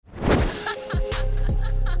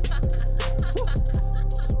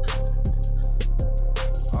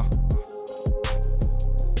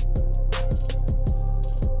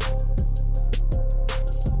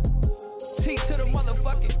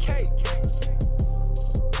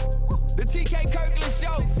TK Kirkland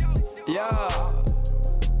Show. Yeah.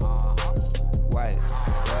 Wait.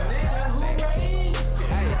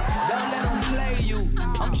 Hey, don't let them play you.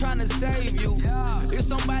 I'm trying to save you. If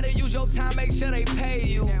somebody use your time, make sure they pay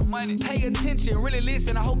you. Pay attention, really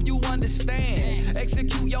listen, I hope you understand.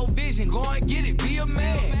 Execute your vision, go and get it, be a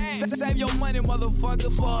man. Save your money,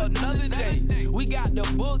 motherfucker, for another day. We got the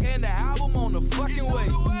book and the album on the fucking way.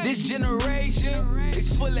 This generation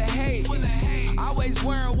is full of hate. Always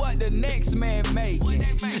worrying what the next man make.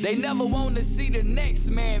 They never want to see the next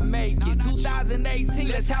man make it. 2018,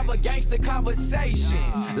 let's have a gangster conversation.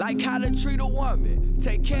 Like how to treat a woman,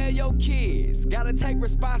 take care of your kids. Gotta take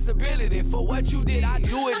responsibility for what you did. I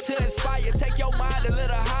do it to inspire, take your mind a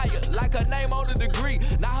little higher. Like her name on the degree,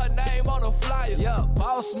 not her name on a flyer. Yeah,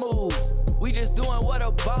 boss move. We just doing what a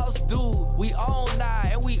boss do. We own now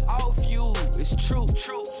and we off you. It's true.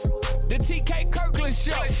 The TK Kirkland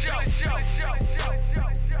Show.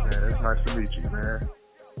 Man, it's nice to meet you, man.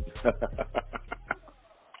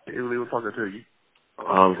 Italy was talking to you.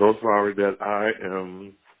 I'm so sorry that I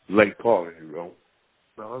am late calling you, bro.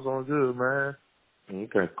 No, it's all good, man.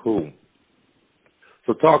 Okay, cool.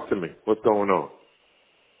 So talk to me. What's going on?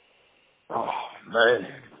 Oh,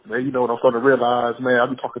 man, you know what I'm starting to realize, man. I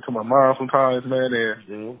be talking to my mom sometimes, man,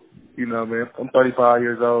 and you know, man, I'm 35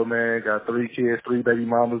 years old, man. Got 3 kids, 3 baby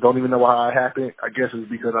mamas. Don't even know how it happened. I guess it's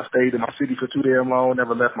because I stayed in my city for too damn long.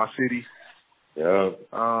 Never left my city. Yeah.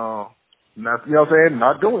 Not, you know what I'm saying?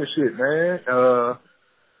 Not doing shit, man.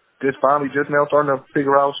 Just now starting to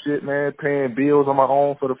figure out shit, man. Paying bills on my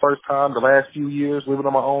own for the first time the last few years. Living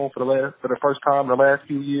on my own for the first time the last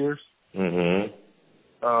few years.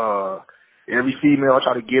 Every female I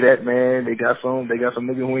try to get at, man, they got some nigga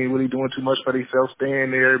who ain't really doing too much for themselves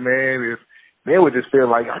staying there, man. If they would just feel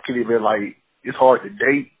like I could even like it's hard to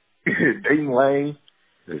date, dating lane.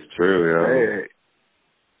 It's true, yeah.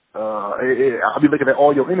 I'll be looking at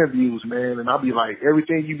all your interviews, man, and I'll be like,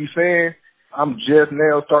 everything you be saying, I'm just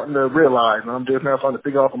now starting to realize, and I'm just now starting to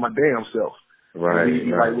figure out for my damn self. Right.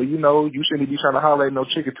 And like, well, you know, you shouldn't be trying to holler at no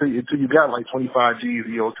chick until you got like 25 G's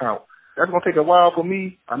in your account. That's gonna take a while for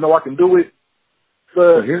me. I know I can do it.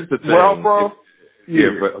 But here's the thing. Where I'm from,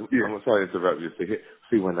 I'm sorry to interrupt you.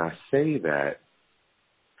 See, when I say that,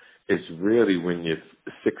 it's really when you're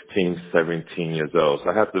 16, 17 years old. So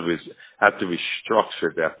I have to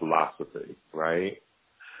restructure that philosophy, right?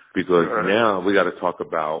 Because now we got to talk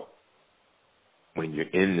about when you're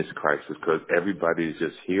in this crisis, because everybody's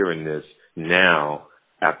just hearing this now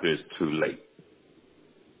after it's too late.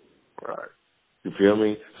 Right. You feel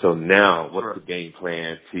me? So now, what's the game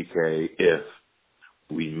plan, TK, if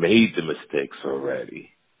we made the mistakes already?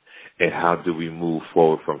 And how do we move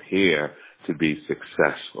forward from here to be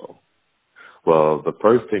successful? Well, the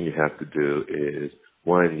first thing you have to do is,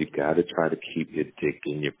 one, you got to try to keep your dick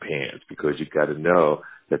in your pants, because you got to know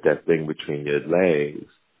that thing between your legs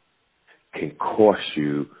can cost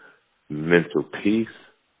you mental peace,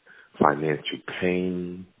 financial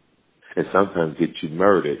pain, and sometimes get you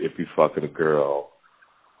murdered if you're fucking a girl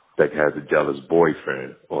that has a jealous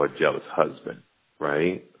boyfriend or a jealous husband,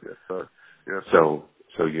 right? Yes, sir. Yes, sir.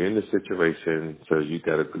 So you're in the situation, so you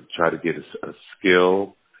got to try to get a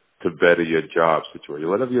skill to better your job situation.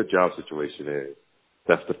 Whatever your job situation is,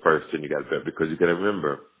 that's the first thing you got to better, because you got to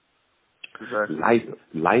remember,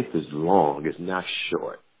 life is long. It's not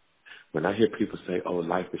short. When I hear people say, "Oh,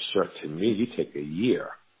 life is short," to me, you take a year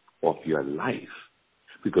off your life,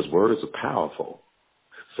 because words are powerful.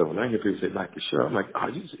 So when I hear people say life is short, I'm like, are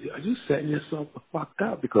you setting yourself the fuck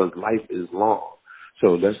up? Because life is long.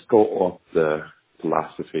 So let's go off the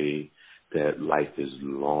philosophy that life is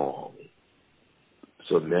long.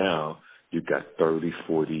 So now you've got 30,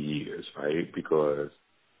 40 years, right? Because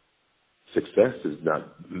success is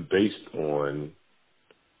not based on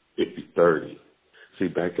if you're 30. See,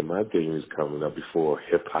 back in my day when it was coming up before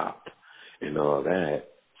hip-hop and all that,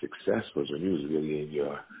 success was when you was really in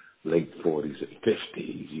your late 40s and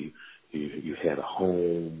 50s. You had a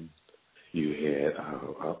home, you had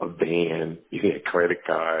a van, you had credit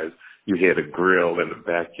cards, you had a grill in the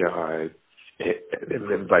backyard, and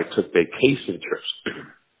everybody took vacation trips.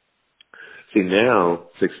 See, now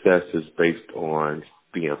success is based on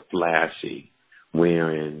being flashy,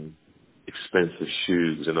 wearing expensive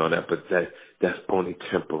shoes and all that, but that's only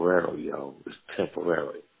temporary, yo. It's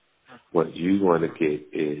temporary. What you want to get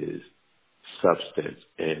is substance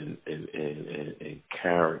and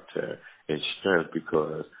character and strength,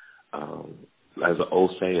 because as an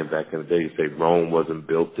old saying back in the day, you say Rome wasn't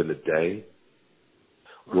built in a day.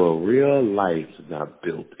 Well, real life is not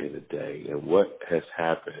built in a day. And what has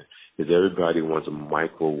happened is everybody wants a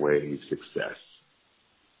microwave success.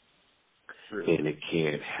 and it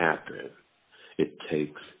can't happen. It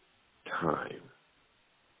takes time.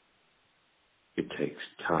 It takes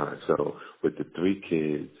time. So with the 3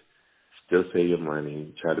 kids, still save your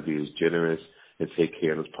money, try to be as generous and take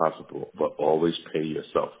care as possible, but always pay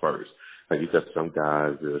yourself first. Like you got some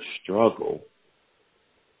guys that struggle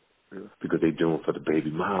because they're doing for the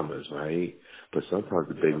baby mamas, right? But sometimes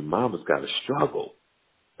the baby mamas got to struggle.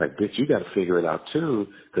 Like, bitch, you got to figure it out too,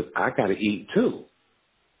 because I got to eat too.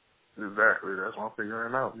 Exactly. That's what I'm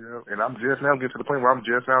figuring out. Yeah. And I'm just now getting to the point where I'm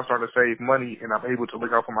just now starting to save money, and I'm able to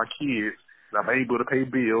look out for my kids, and I'm able to pay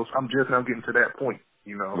bills. I'm just now getting to that point,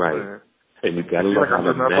 you know. Right. And you got to learn how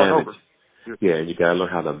to manage. Yeah, and you got to learn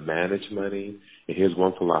how to manage money. And here's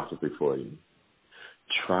one philosophy for you.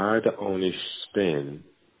 Try to only spend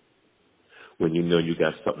when you know you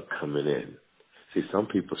got something coming in. See, some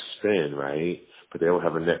people spend, right, but they don't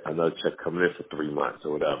have another check coming in for 3 months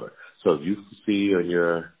or whatever. So if you see on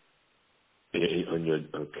your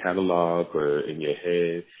catalog or in your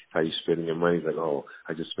head how you spending your money, like, oh,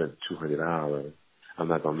 I just spent $200. I'm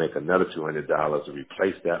not going to make another $200 to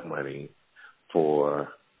replace that money for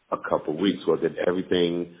a couple of weeks. Well, then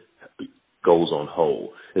everything goes on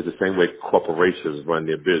hold. It's the same way corporations run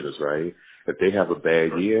their business, right? If they have a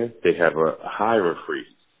bad year, they have a hiring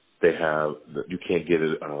freeze. You can't get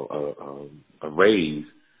a raise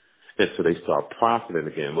until they start profiting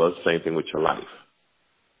again. Well, it's the same thing with your life.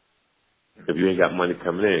 If you ain't got money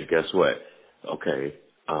coming in, guess what? Okay,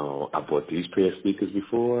 I bought these pair of speakers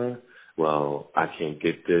before. Well, I can't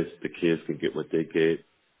get this. The kids can get what they get,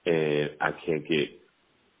 and I can't get,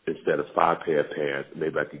 instead of 5 pair of pants,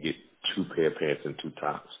 maybe I could get 2 pair of pants and 2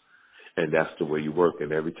 tops. And that's the way you work.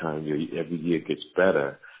 And every year gets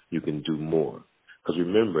better, you can do more. Because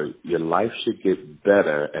remember, your life should get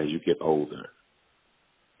better as you get older.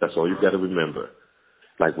 That's all you got to remember.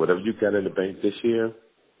 Like whatever you got in the bank this year,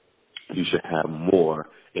 you should have more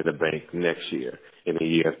in the bank next year and the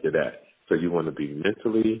year after that. So you want to be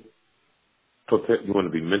mentally prepared. You want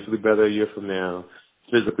to be mentally better a year from now,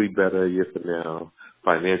 physically better a year from now,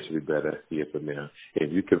 financially better a year from now.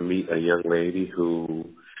 If you can meet a young lady who,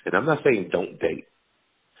 and I'm not saying don't date,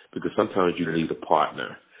 because sometimes you need a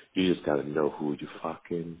partner. You just got to know who you're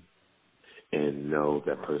fucking and know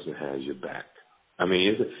that person has your back. I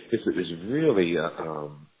mean, it's really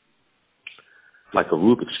like a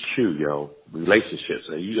Rubik's Cube, yo, relationships.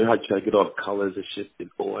 You know how you try to get all the colors and shit in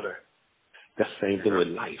order? That's the same thing with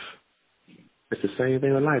life. It's the same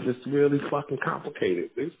thing with life. It's really fucking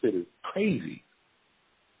complicated. This shit is crazy.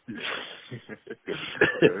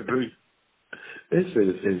 This shit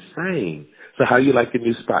is insane. So how you like your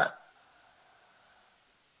new spot?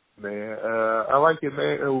 Man, I like it,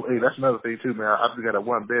 man. Oh, hey, that's another thing too, man. I just got a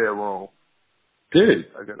 1-bedroom. Good.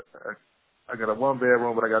 I got a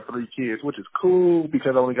 1-bedroom, but I got 3 kids, which is cool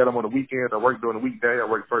because I only got them on the weekends. I work during the weekday. I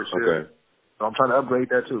work first shift. Okay. So I'm trying to upgrade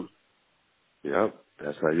that too. Yep.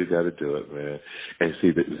 That's how you got to do it, man. And see,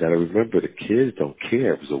 you got to remember, the kids don't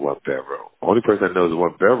care if it's a 1-bedroom. Only person that knows a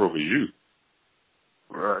 1-bedroom is you.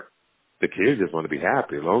 Right. The kids just want to be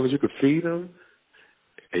happy. As long as you can feed them,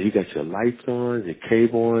 and you got your lights on, your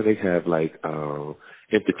cable on, they have like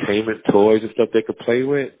entertainment toys and stuff they can play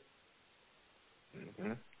with.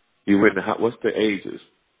 Mm-hmm. You in the house? What's the ages?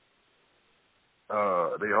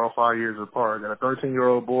 They all 5 years apart. I got a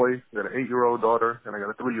 13-year-old boy, got an 8-year-old daughter, and I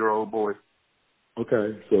got a 3-year-old boy.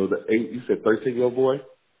 Okay, so you said 13-year-old boy?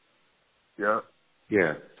 Yeah.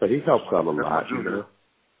 Yeah, so he helps out a lot, you know?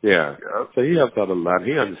 Yeah, so he helps out a lot.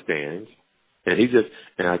 He understands. And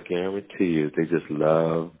I guarantee you, they just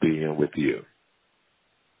love being with you.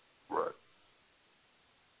 Right.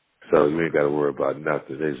 So you ain't got to worry about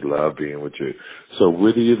nothing. They just love being with you. So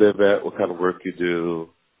where do you live at? What kind of work you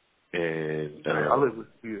do? And I live with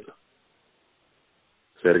you.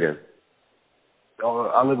 Say it again.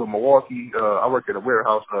 I live in Milwaukee. I work at a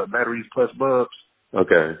warehouse, Batteries Plus Bubs.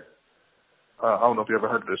 Okay. I don't know if you ever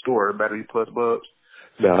heard of the store, Batteries Plus Bubs.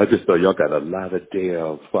 No, I just thought y'all got a lot of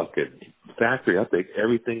damn fucking factory. I think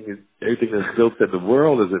everything that's built in the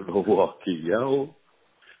world is in Milwaukee, yo.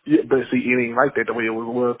 Yeah, but see, it ain't like that the way it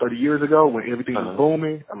was 30 years ago when everything was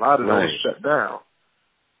booming. A lot of those shut down.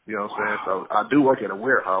 You know what I'm saying? So I do work at a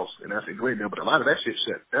warehouse, and that's a great deal, but a lot of that shit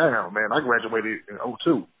shut down, man. I graduated in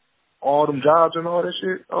 2002. All them jobs and all that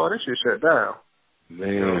shit shut down. Man,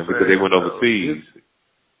 you know because they went overseas.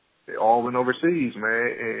 They all went overseas,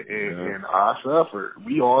 man, and I suffered.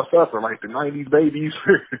 We all suffered, like the 90s babies.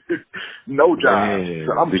 No jobs. Man,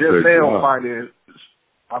 so I'm just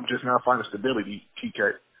now finding stability,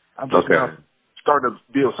 TK. I'm just now starting to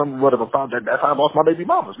build somewhat of a foundation. That's how I lost my baby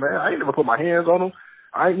mamas, man. I ain't never put my hands on them.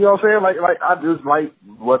 You know what I'm saying? Like I just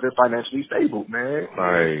wasn't financially stable, man.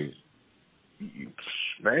 Right.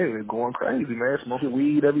 man, it's going crazy, man. Smoking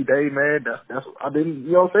weed every day, man. That's I didn't,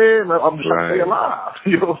 you know what I'm saying? I'm just trying to stay alive.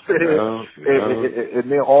 You know what I'm saying?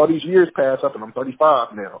 And then all these years pass up, and I'm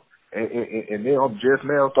 35 now. And then I'm just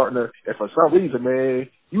now starting to. And for some reason, man,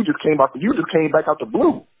 you just came back out the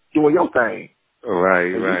blue doing your thing. Right.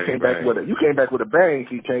 You came back with a bang,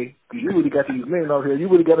 TK. Because you really got these men out here. You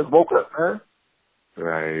really got us woke up, man.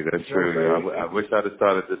 Right, that's true. I wish I'd have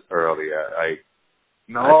started this earlier.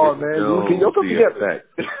 No, man, you would get yourself together.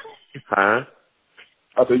 Huh?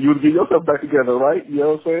 I said you would get yourself back together, right? You know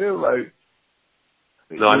what I'm saying? Like,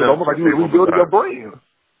 no, I know. It was almost like you was rebuilding your brand.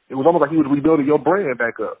 It was almost like you was rebuilding your brand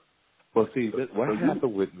back up. Well, see, what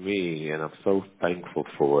happened with me, and I'm so thankful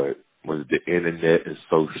for it, was the internet and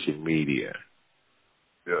social media.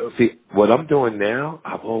 Yeah. See, what I'm doing now,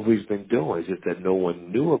 I've always been doing. It's just that no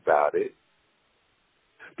one knew about it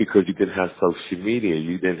because you didn't have social media.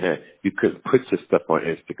 You couldn't put your stuff on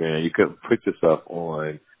Instagram. You couldn't put your stuff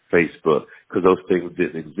on Facebook because those things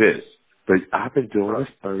didn't exist. But I've been doing this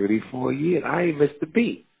 34 years. I ain't missed a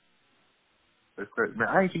beat. That's great, man.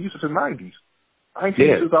 I ain't seen you since the 90s. I ain't seen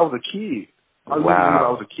you since I was a kid. I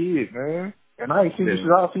was a kid, man. And I ain't seen you since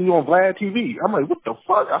I seen you on Vlad TV. I'm like, what the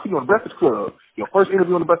fuck? I seen you on the Breakfast Club. Your first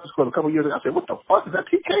interview on the Breakfast Club a couple of years ago. I said, what the fuck? Is that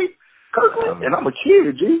TK Kirkland? And I'm a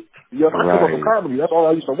kid, G. You know, I came up with comedy. That's all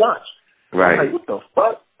I used to watch. Right. I'm like, what the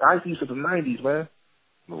fuck? I ain't seen you since the 90s, man.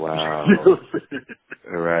 Wow. You know what I'm saying?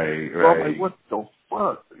 Right. So I'm like, what the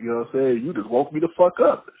fuck? You know what I'm saying? You just woke me the fuck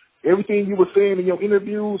up. Everything you were saying in your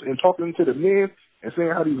interviews and talking to the men and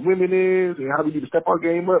saying how these women is and how we need to step our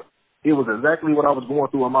game up, it was exactly what I was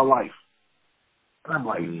going through in my life. And I'm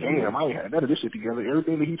like, damn, I ain't had none of this shit together.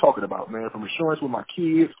 Everything that he talking about, man, from insurance with my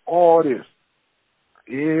kids, all this.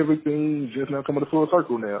 Everything just now coming to full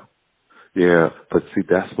circle now. Yeah, but see,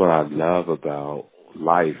 that's what I love about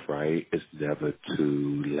life, right? It's never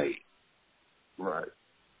too late. Right.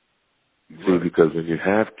 See, because when you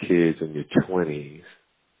have kids in your 20s,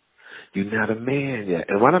 you're not a man yet.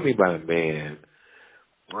 And what I mean by a man,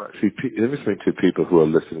 see, let me explain to people who are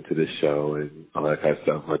listening to this show and all that kind of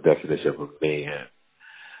stuff, my definition of a man.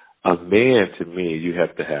 A man, to me, you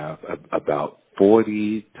have to have about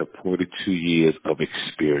 40 to 42 years of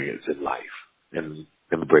experience in life. And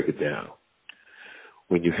let me break it down.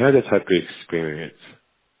 When you have that type of experience,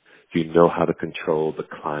 you know how to control the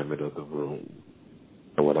climate of the room.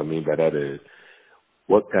 And what I mean by that is,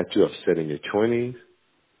 what got you upset in your 20s,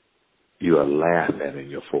 you will laugh at in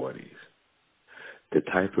your 40s. The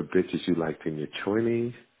type of bitches you liked in your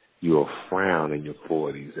 20s, you will frown in your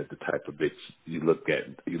 40s at the type of bitch you look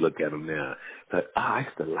at them now. Like, I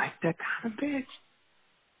used to like that kind of bitch.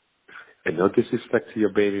 And no disrespect to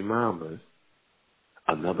your baby mamas,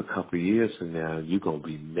 another couple of years from now, you're going to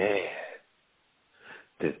be mad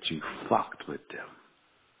that you fucked with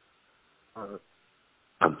them.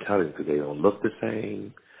 I'm telling you, because they don't look the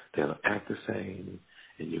same, they don't act the same,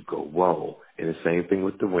 and you go, whoa. And the same thing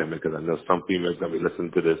with the women, because I know some females going to be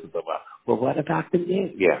listening to this and talk about, well, what about the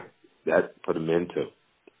men? Yeah, that's for the men too.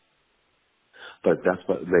 But that's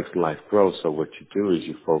what makes life grow. So what you do is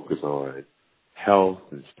you focus on health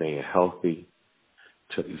and staying healthy,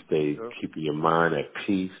 till you stay keeping your mind at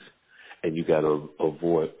peace, and you got to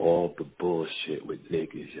avoid all the bullshit with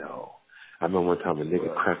niggas, yo. I remember one time a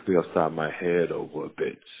nigga cracked me upside my head over a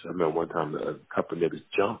bitch. I remember one time a couple of niggas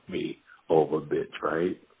jumped me over a bitch,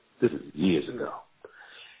 right? This is years ago.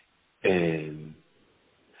 And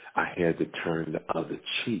I had to turn the other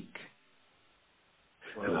cheek.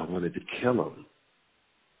 And I wanted to kill him.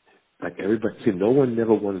 Like everybody, see, no one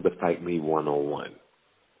never wanted to fight me one-on-one.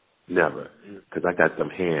 Never. Because I got them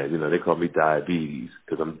hands. You know, they call me diabetes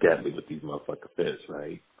because I'm deadly with these motherfucking fists,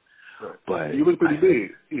 right? But you look pretty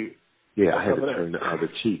big. Yeah, I had to turn the other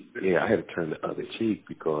cheek. Yeah, I had to turn the other cheek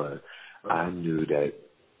because I knew that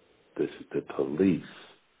the police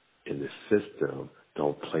and the system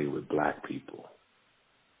don't play with black people.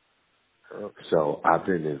 So I've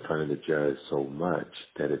been in front of the judge so much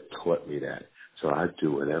that it taught me that. So I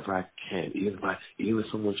do whatever I can. Even if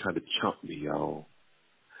someone trying to chump me, y'all,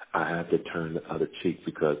 I have to turn the other cheek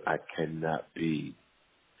because I cannot be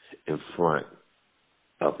in front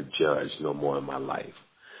of a judge no more in my life.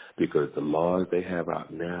 Because the laws they have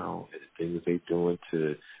out now and the things they're doing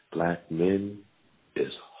to black men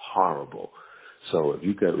is horrible. So if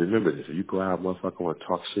you got remember this, if you go out, motherfucker, want to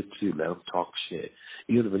talk shit to you, let them talk shit.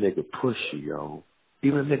 Even if a nigga push you, yo,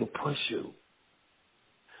 even if a nigga push you,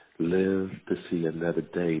 live to see another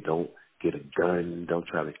day. Don't get a gun. Don't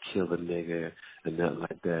try to kill a nigga and nothing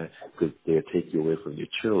like that because they'll take you away from your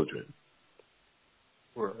children.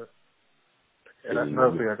 Right. And that's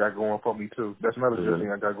another thing I got going for me too. That's another good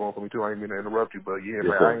thing I got going for me too. I ain't mean to interrupt you, but yeah,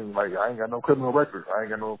 man, I ain't got no criminal record. I ain't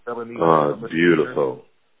got no felony. Oh, beautiful.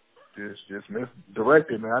 Just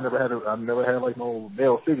misdirected, man. I never had like no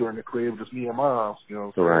male figure in the crib, just me and mom. You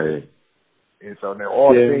know what I'm saying? Right. And so now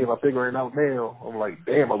all the things I'm figuring out now, I'm like,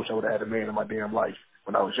 damn, I wish I would have had a man in my damn life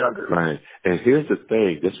when I was younger. Right. And here's the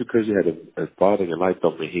thing: just because you had a father in your life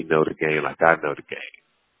don't mean he know the game like I know the game.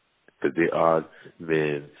 Because there are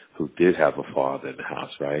men who did have a father in the house,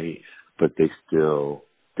 right? But they still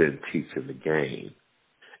didn't teach him the game.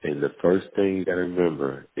 And the first thing you got to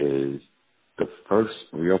remember is the first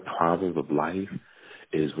real problem of life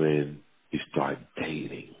is when you start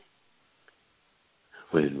dating.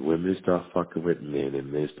 When women start fucking with men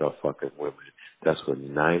and men start fucking women, that's when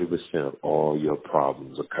 90% of all your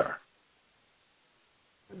problems occur.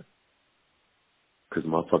 Because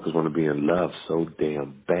motherfuckers want to be in love so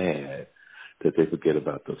damn bad that they forget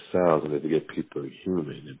about themselves and they forget people are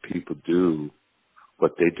human and people do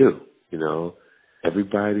what they do. You know,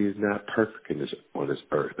 everybody is not perfect on this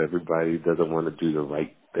earth. Everybody doesn't want to do the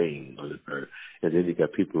right thing on this earth. And then you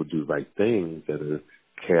got people who do right things that are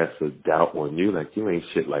cast a doubt on you, like you ain't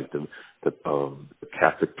shit like the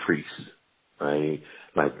Catholic priest, right?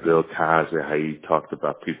 Like Bill Cosby, how he talked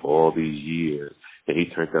about people all these years. And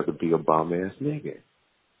he turned out to be a bomb-ass nigga.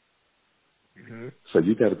 Mm-hmm. So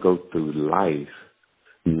you got to go through life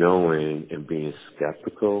knowing and being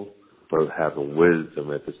skeptical, but having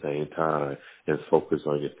wisdom at the same time and focus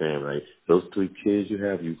on your family. Right? Those 3 kids you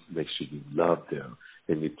have, you make sure you love them.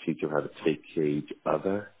 And you teach them how to take care of each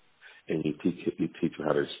other. And you teach them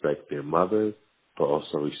how to respect their mothers, but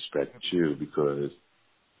also respect you because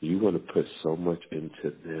you want to put so much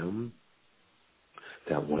into them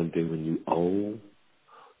that one day when you old,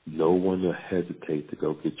 no one will hesitate to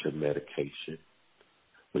go get your medication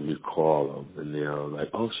when you call them. And they're like,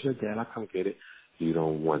 oh, sure, Dad, I'll come get it. You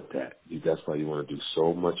don't want that. That's why you want to do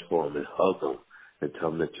so much for them and hug them and tell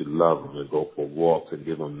them that you love them and go for walks and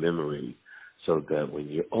give them memories so that when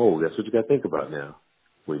you're old, that's what you got to think about now.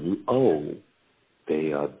 When you're old,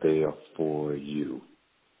 they are there for you.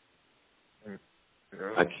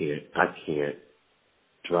 I can't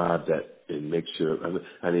drive that and make sure.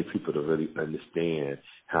 I need people to really understand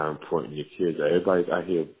how important your kids are. Everybody's out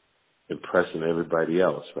here impressing everybody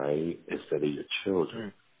else, right? Instead of your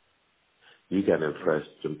children. You got to impress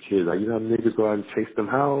them kids. Like, you know how niggas go out and chase them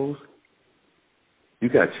hoes? You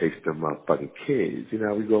got to chase them motherfucking kids. You know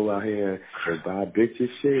how we go out here and buy bitches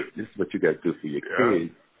shit? This is what you got to do for your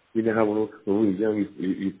kids. You know how when we were young,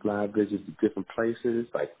 you fly bitches to different places?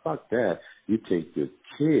 Like, fuck that. You take your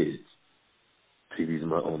kids to these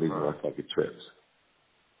motherfucking trips.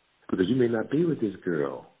 Because you may not be with this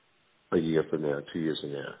girl a year from now, 2 years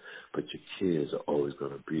from now, but your kids are always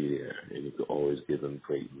going to be there, and you can always give them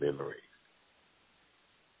great memories.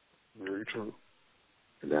 Very true.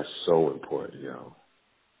 And that's so important, yo.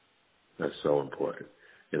 That's so important.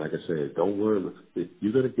 And like I said, don't worry.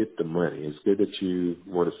 You're going to get the money. It's good that you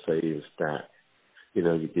want to save and stack. You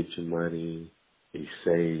know, you get your money, you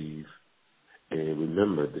save. And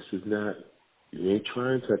remember, this is not, you ain't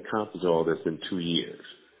trying to accomplish all this in 2 years.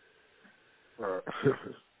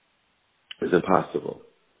 It's impossible.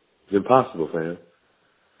 It's impossible, fam.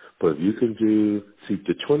 But if you can do,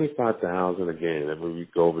 the 25,000 again, and when we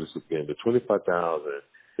go over this again, the 25,000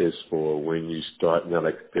 is for when you start now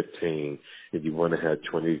like 15 and you want to have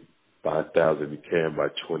 25,000 you can by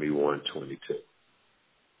 21, 22.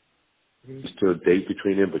 You still date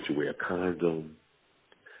between them, but you wear a condom,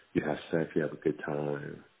 you have sex, you have a good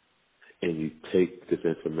time, and you take this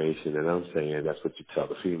information, and I'm saying that's what you tell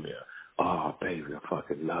the female. Oh, baby, I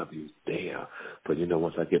fucking love you, damn. But you know,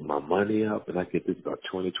 once I get my money up and I get this about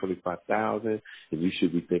 25,000, and you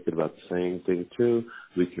should be thinking about the same thing too,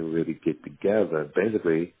 we can really get together.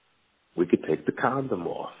 Basically, we could take the condom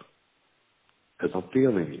off because I'm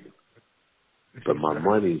feeling you. But my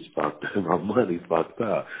money's fucked up. My money's fucked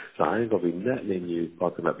up. So I ain't going to be nothing in you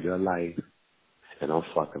fucking up your life, and I'm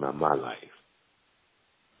fucking up my life.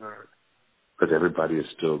 Because everybody is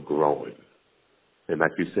still growing. And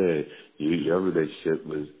like you said, your relationship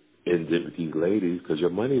was ended with these ladies because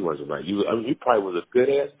your money wasn't right. You probably was a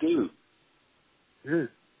good-ass dude. Yeah.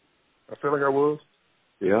 I feel like I was.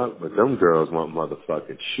 Yeah, but them girls want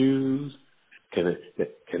motherfucking shoes. Can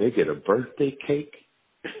they get a birthday cake?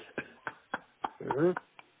 Mm-hmm.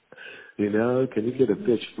 You know, can you get a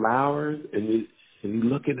bitch flowers? And you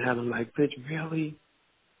looking at them like, bitch, really?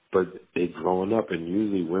 But they growing up, and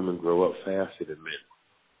usually women grow up faster than men.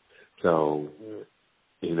 So,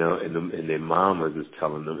 you know, and their mamas is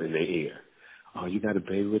telling them in their ear, oh, you got a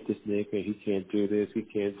baby with this nigga, he can't do this, he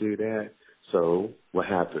can't do that. So what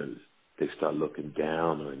happens? they start looking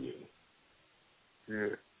down on you.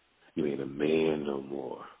 Yeah. You ain't a man no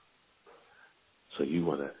more. So you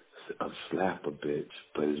want to slap a bitch,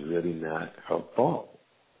 but it's really not her fault.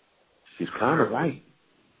 She's kind of right.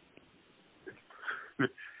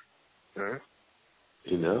 Yeah.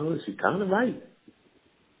 You know, she's kind of right.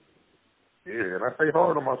 Yeah, and I stay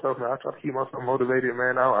hard on myself, man. I try to keep myself motivated,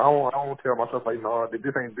 man. I don't tell myself like, no, this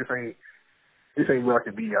ain't where I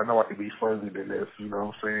can be. I know I can be further than this. You know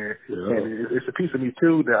what I'm saying? Yeah. And it's a piece of me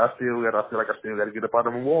too that I feel like I still got to get up out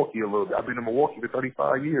of Milwaukee a little bit. I've been in Milwaukee for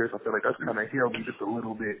 35 years. I feel like that's kind of held me just a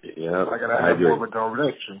little bit. Yeah, I got to have more of a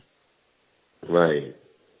direction. Right.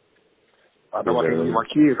 I know I can't leave my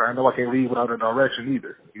kids. I know I can't leave without a direction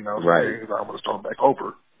either. You know what I'm saying? I'm gonna start back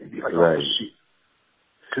over and be like, oh shit.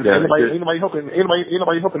 Cause anybody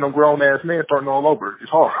helping them grown ass men starting all over.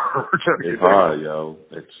 It's hard. It's hard, yo.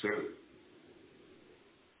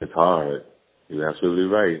 It's hard. You're absolutely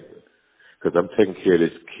right. Because I'm taking care of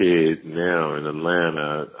this kid now in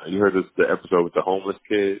Atlanta. You heard the episode with the homeless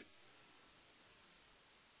kid?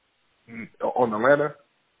 On Atlanta?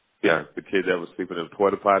 Yeah, the kid that was sleeping in the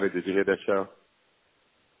porta potty. Did you hear that show?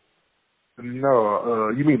 No.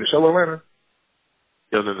 You mean the show Atlanta?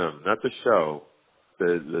 No, not the show.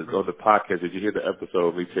 On the podcast, did you hear the episode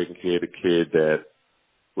of me taking care of the kid that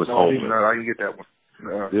was homeless? No, I didn't get that one.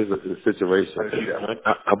 No. There's a situation.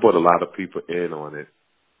 I brought a lot of people in on it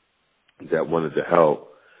that wanted to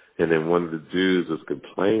help, and then one of the dudes was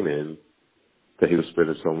complaining that he was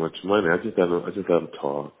spending so much money. I just let him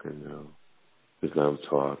talk, just let him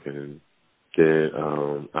talk, and then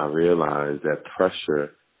I realized that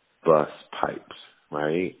pressure busts pipes,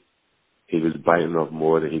 right? He was biting off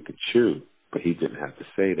more than he could chew. But he didn't have to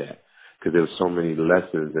say that because there were so many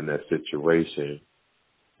lessons in that situation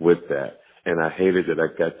with that. And I hated that I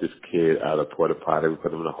got this kid out of porta potty. We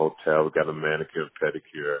put him in a hotel. We got a manicure and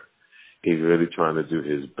pedicure. He's really trying to do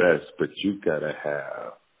his best, but you got to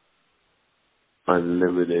have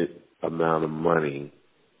unlimited amount of money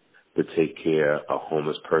to take care of a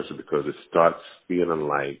homeless person because it starts feeling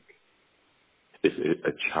like it's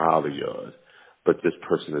a child of yours, but this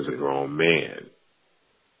person is a grown man.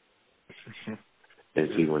 And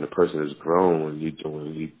see, when a person is grown, you're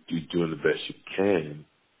doing the best you can,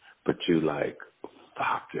 but you like,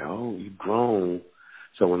 fuck, yo, you grown.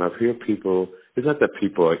 So when I hear people, it's not that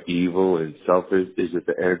people are evil and selfish, it's just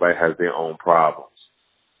that everybody has their own problems.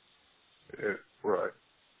 Yeah, right.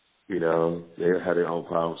 You know, they have their own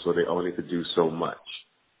problems, so they only could do so much.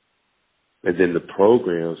 And then the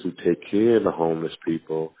programs who take care of the homeless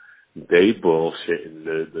people, they bullshitting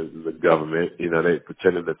the government. You know, they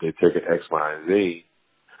pretending that they're taking X, Y, and Z,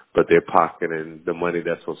 but they're pocketing the money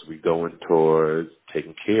that's supposed to be going towards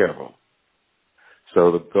taking care of them.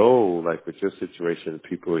 So the goal, like with your situation,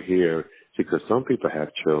 people here, because some people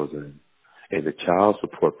have children, and the child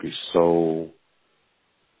support be so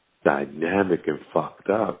dynamic and fucked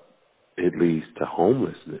up, it leads to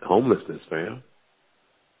homelessness, fam.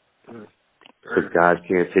 Because guys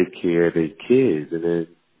can't take care of their kids, and then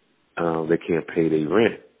they can't pay their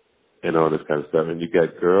rent and all this kind of stuff. And you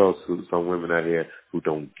got girls, some women out here who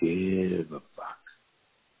don't give a fuck.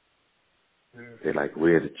 They're like,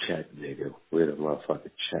 where the check, nigga? Where the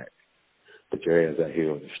motherfucking check? But your ass out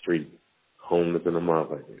here on the street, homeless in a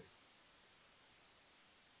motherfucker.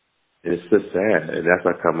 And it's just sad. And that's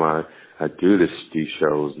how come I do these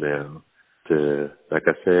shows now. Like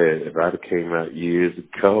I said, if I came out years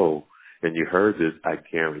ago and you heard this, I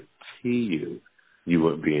guarantee you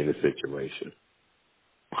wouldn't be in this situation.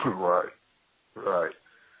 Right.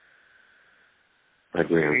 I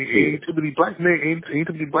guarantee. Ain't too many black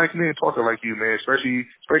men talking like you, man. Especially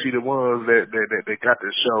the ones that got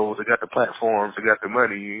the shows, they got the platforms, they got the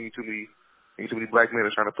money. Ain't too many black men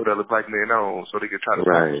are trying to put other black men on so they can try to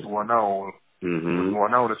find what's going on. Mm-hmm. What's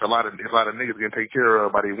going on? There's a lot of niggas getting taken care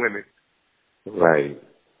of by their women. Right.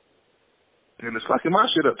 And it's fucking my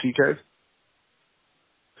shit up, TK.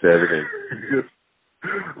 Everything.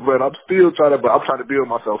 But I'm trying to build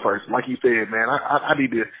myself first. Like you said, man, I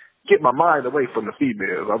need to get my mind away from the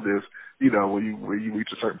females. I'm just, when you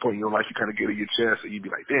reach a certain point in your life, you kind of get in your chest and you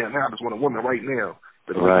be like, damn, man, I just want a woman right now.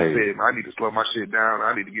 But like you said, man, I need to slow my shit down.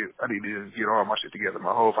 I need to get all my shit together,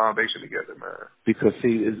 my whole foundation together, man. Because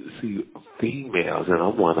see, females, and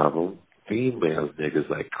I'm one of them. Females, niggas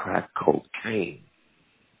like crack cocaine.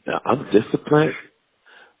 Now I'm disciplined,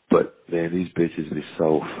 but man, these bitches be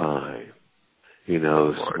so fine.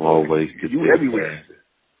 Small waisted. You everywhere.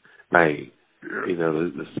 Right. Yeah.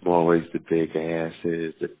 The small waisted big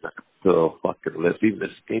asses, the little fucking lips. Even the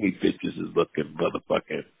skinny bitches is looking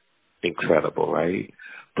motherfucking incredible, right?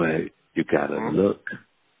 But you gotta look,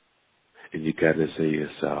 and you gotta say to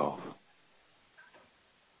yourself,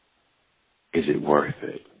 is it worth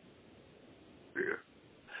it? Yeah.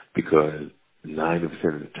 Because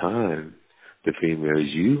 90% of the time, the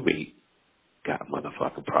females you meet got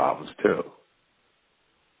motherfucking problems too.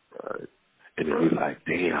 Right. And then you're like,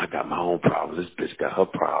 damn, I got my own problems. This bitch got her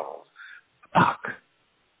problems. Fuck.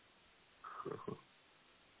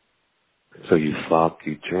 So you fuck,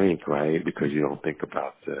 you drink, right? Because you don't think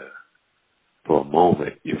about for a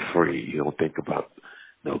moment, you're free. You don't think about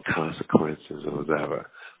no consequences or whatever.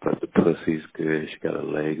 But the pussy's good. She got her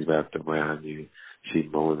legs wrapped around you. She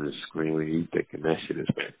moaning and screaming. You thinking that shit is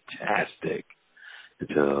fantastic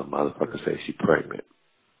until a motherfucker says she's pregnant.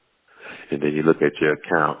 And then you look at your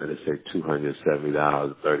account and it says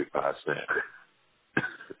 $270.35.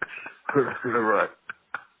 Right.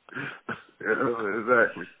 Yeah,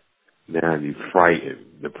 exactly. Now you frightened.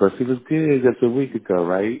 The pussy was good just a week ago,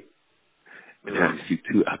 right? And now you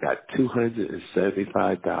see I got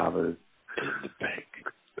 $275 in the bank.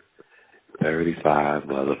 35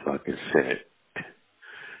 motherfucking cents.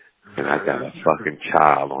 And I got a fucking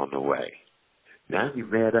child on the way. Now you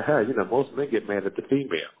mad at her. You know, most men get mad at the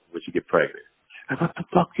female when she get pregnant. And what the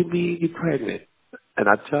fuck you mean you pregnant? And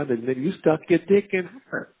I tell the nigga, you stuck your dick in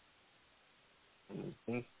her.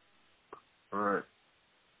 Mm-hmm. All right.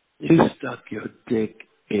 You stuck your dick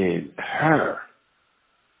in her.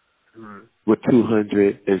 Mm-hmm. With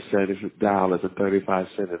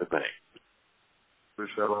 $270.35 in the bank. The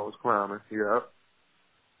shadow was climbing. Yeah.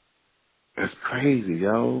 That's crazy,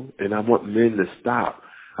 yo. And I want men to stop.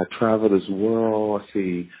 I travel this world. I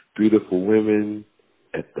see beautiful women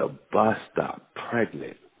at the bus stop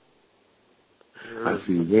pregnant. Yeah. I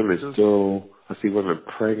see women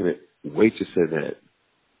pregnant waitresses at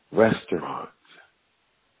restaurants.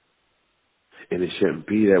 And it shouldn't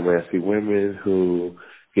be that way. I see women who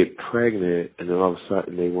get pregnant and then all of a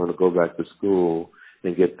sudden they want to go back to school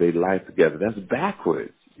and get their life together. That's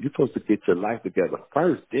backwards. You're supposed to get your life together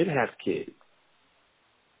first, then have kids.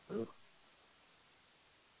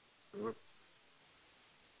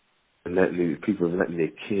 And people letting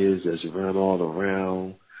their kids just run all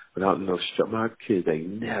around without no structure. My kids, they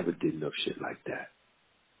never did no shit like that.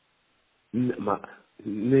 My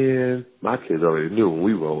kids already knew when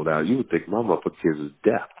we rolled out. You would think my motherfucking kids was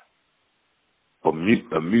deaf or mute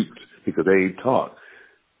because they ain't talk.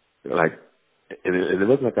 Like, and it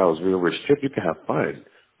looked like I was real restricted. You can have fun,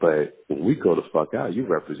 but when we go the fuck out, you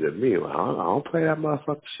represent me. I don't play that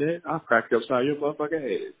motherfucking shit. I'll crack you upside your motherfucking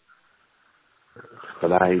head.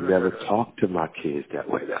 But I ain't never talked to my kids that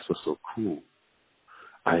way. That's what's so cool.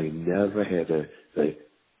 I ain't never had to say,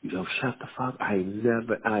 yo, shut the fuck.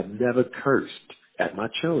 I've never cursed at my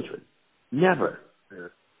children. Never. Yeah.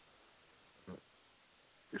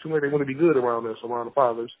 It seems like they want to be good around us, around the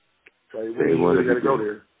fathers. Like, they want to gotta go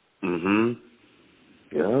there. Mm-hmm.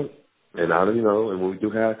 Yeah. And and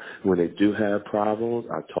when they do have problems,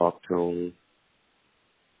 I talk to them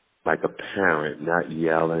like a parent, not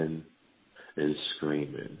yelling and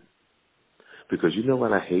screaming. Because you know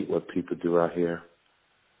what I hate what people do out here?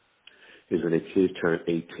 Is when their kids turn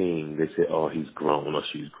 18, they say, oh, he's grown or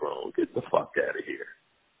she's grown. Get the fuck out of here.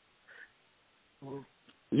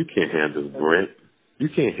 You can't handle rent. You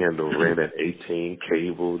can't handle rent at 18,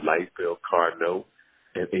 cable, light bill, car note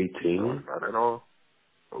at 18. No, not at all.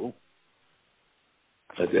 Oh.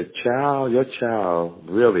 Your child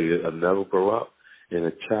really will never grow up, and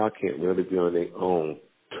a child can't really be on their own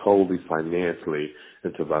totally financially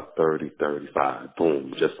until about 30, 35.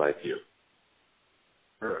 Boom, just like you.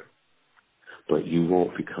 Right. But you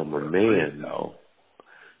won't become a man, though.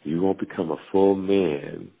 You won't become a full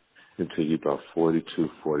man until you're about 42,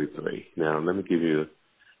 43. Now, let me give you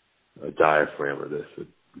a diagram of this,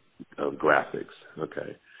 graphics,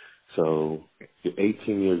 okay? So you're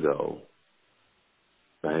 18 years old,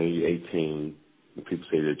 right? You're 18, and people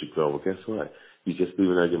say that you grow. Well, guess what? You're just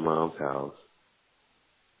leaving out your mom's house.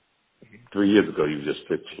 3 years ago, you were just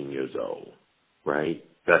 15 years old, right?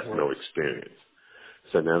 That's no experience.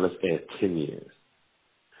 So now let's add 10 years.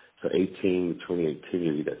 So 18 to 28, 10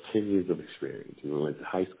 years, you got 10 years of experience. You went to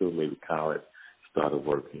high school, maybe college, started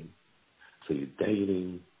working. So you're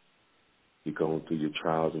dating, you're going through your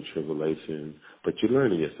trials and tribulations, but you're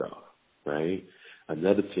learning yourself, right?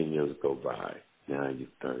 Another 10 years go by. Now you're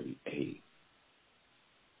 38.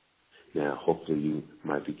 Now, hopefully you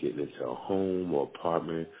might be getting into a home or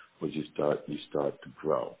apartment where you start to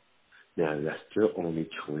grow. Now, that's still only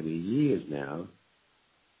 20 years now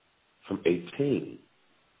from 18.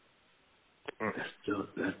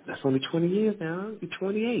 That's only 20 years now. You're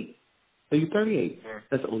 28. So you're 38.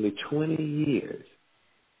 That's only 20 years.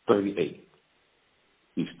 38.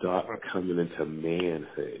 You start coming into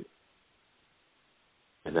manhood.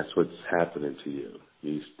 And that's what's happening to you.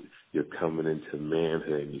 You're coming into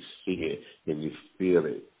manhood, and you see it, and you feel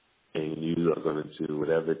it, and you are going to do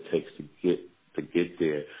whatever it takes to get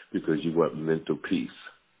there because you want mental peace.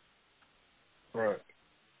 Right.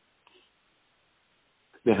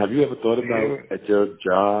 Now, have you ever thought about at your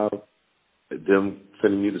job, them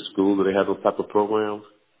sending you to school? Do they have those type of programs?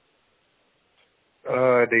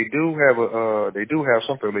 They do have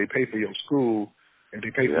something. They pay for your school, and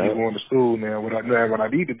they pay for you going to school. Now, what I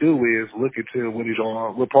need to do is look into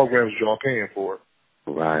what programs y'all paying for.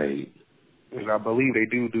 Right. Because I believe they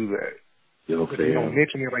do that. Okay. They don't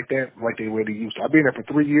mention it like that, like they really used to. I've been there for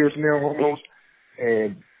 3 years now, almost,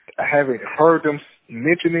 and I haven't heard them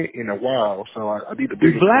mention it in a while. So I need to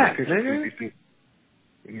be black, man.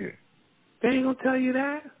 Yeah. They ain't gonna tell you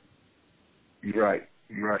that. You're right.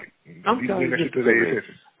 I'm telling you,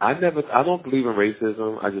 I don't believe in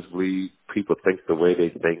racism. I just believe people think the way they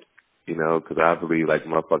think, because I believe, like,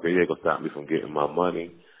 motherfucker, you ain't gonna stop me from getting my money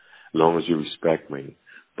as long as you respect me.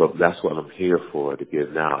 But that's what I'm here for, to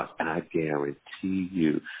give knowledge. And I guarantee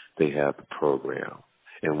you they have the program.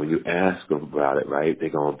 And when you ask them about it, right, they're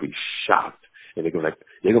going to be shocked. And they're going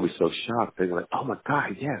to be so shocked. They're going to be like, oh, my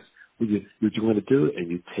God, yes. What you want to do? And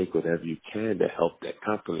you take whatever you can to help that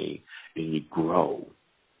company, and you grow.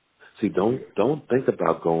 See, don't think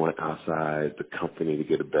about going outside the company to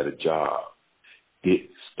get a better job.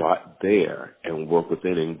 Start there and work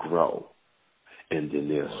within and grow. And then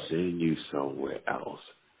they'll send you somewhere else.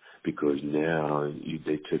 Because now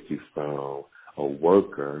they took you from a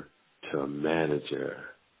worker to a manager,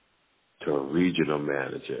 to a regional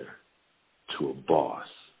manager, to a boss.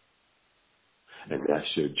 And that's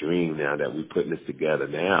your dream now that we're putting this together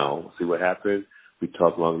now. See what happened? We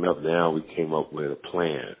talked long enough. Now we came up with a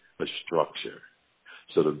plan, a structure.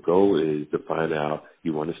 So the goal is to find out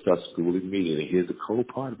you want to start school immediately. And here's the cool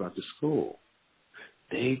part about the school.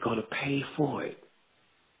 They ain't going to pay for it.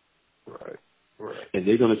 Right. And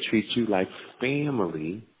they're going to treat you like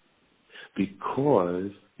family because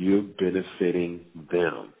you're benefiting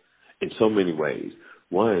them in so many ways.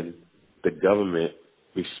 One, the government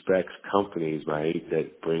respects companies, right,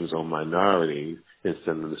 that brings on minorities and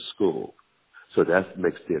send them to school. So that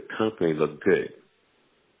makes their company look good.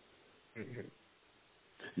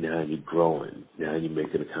 Mm-hmm. Now you're growing. Now you're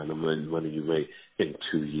making the kind of money you make in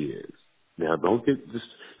 2 years. Now don't get this,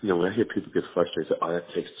 when I hear people get frustrated, say, oh, that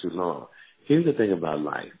takes too long. Here's the thing about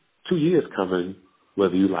life. 2 years coming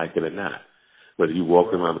whether you like it or not. Whether you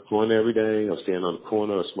walking around the corner every day or standing on the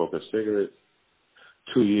corner or smoking cigarettes,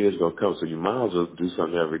 2 years going to come. So you might as well do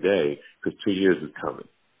something every day because 2 years is coming.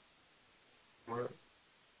 Right.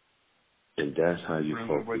 And that's how you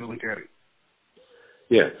focus. Way to look at it.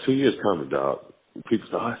 Yeah, 2 years coming, dog. People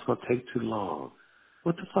say, oh, it's going to take too long.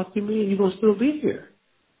 What the fuck do you mean? You're going to still be here.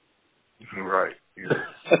 Right. Yeah.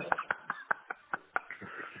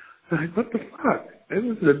 Like, what the fuck? This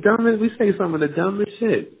is the dumbest, we say some of the dumbest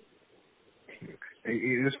shit.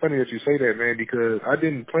 It's funny that you say that, man, because I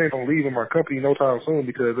didn't plan on leaving my company no time soon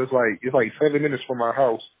because it's like 7 minutes from my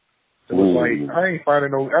house. So it's like I ain't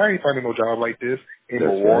finding no job like this in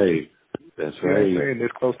Milwaukee. That's right. You know what I'm saying?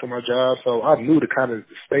 This close to my job, so I knew to kind of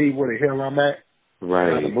stay where the hell I'm at.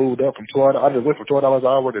 Right. I moved up from $12. I just went from $12 an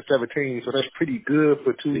hour to $17, so that's pretty good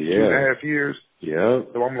for two and a half years. Yeah.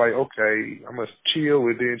 So I'm like, okay, I'm gonna chill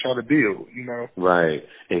and then try to build, Right.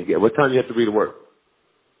 And what time do you have to be to work?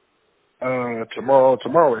 Tomorrow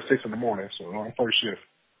at 6 in the morning, so I'm first shift.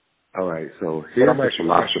 All right. So here's my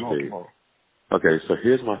philosophy. Okay. So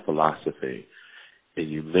here's my philosophy, and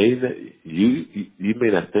you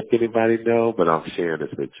may not think anybody know, but I'm sharing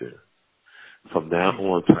this with you. From now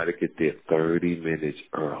on, try to get there 30 minutes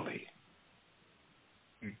early.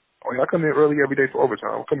 Oh, yeah, I come in early every day for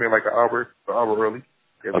overtime. I come in like an hour early.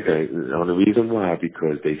 Okay, the only reason why,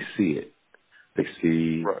 because they see it. They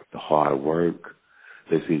see the hard work.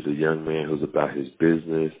 They see the young man who's about his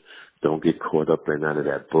business. Don't get caught up in none of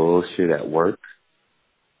that bullshit at work.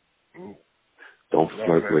 Ooh. Don't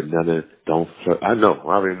flirt with none of, I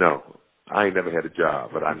already know. I ain't never had a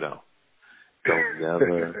job, but I know.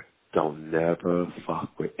 Don't never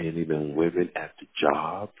fuck with any of them women at the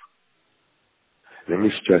job. Let me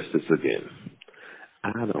stress this again.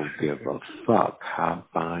 I don't give a fuck how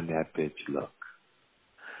fine that bitch look,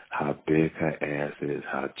 how big her ass is,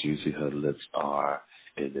 how juicy her lips are,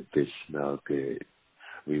 and the bitch smell good.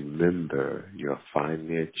 Remember, your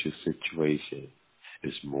financial situation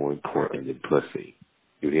is more important than pussy.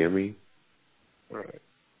 You hear me? Right.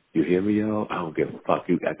 You hear me, yo? I don't give a fuck.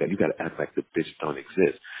 You got to act like the bitch don't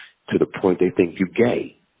exist to the point they think you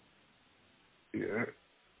gay. Yeah.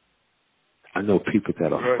 I know people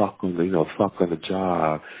that'll fuck on the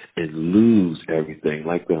job and lose everything,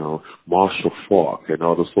 like Marshall Faulk and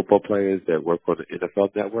all those football players that work on the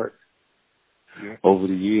NFL Network. Yeah. Over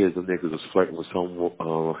the years, the niggas was flirting with some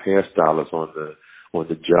hairstylists on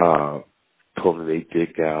the job, pulling their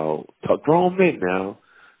dick out. Grown men now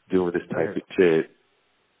doing this type of shit,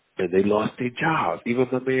 and they lost their jobs. Even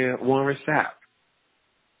my man Warren Sapp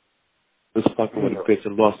was fucking with a bitch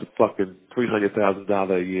and lost a fucking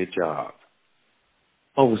 $300,000 a year job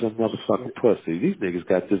over some motherfucking pussy. These niggas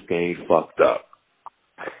got this game fucked up.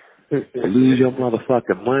 Lose your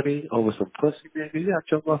motherfucking money over some pussy, nigga. You got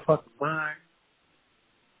your motherfucking mind.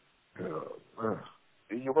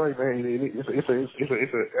 You're right, man. It's actually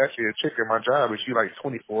a chick in my job, and she like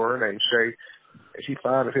 24. Her name's Shay, and she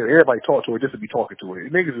fine as hell. Everybody talk to her just to be talking to her.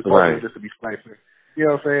 Niggas is talking to her just to be sniping. You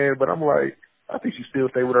know what I'm saying? But I'm like, I think she still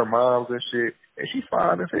stay with her moms and shit, and she's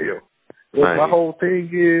fine as hell. But my whole thing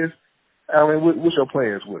is, I mean, what's your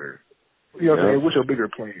plans with her? You know what I'm saying? What's your bigger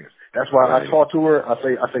plans? That's why I talk to her. I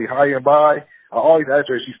say hi and bye. I always ask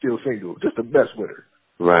her if she's still single, just to mess with her.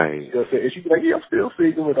 Right. You know what I'm saying? And she'd be like, yeah, I'm still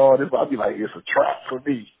single and all this, but I'd be like, it's a trap for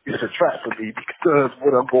me. It's a trap for me because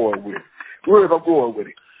what I'm going with. Where am I going with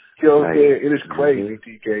it? You know what I'm saying? It is crazy,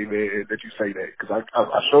 TK, man, that you say that. Because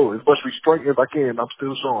I show as much restraint as I can. I'm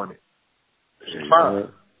still showing it. She's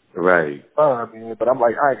fine. Right. Fine, man. But I'm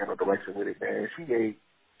like, I ain't got no direction with it, man. She ain't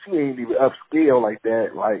even upscale like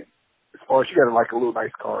that. Like, as far as she got like a little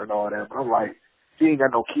nice car and all that. But I'm like, she ain't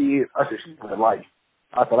got no kids. I said, she's living life.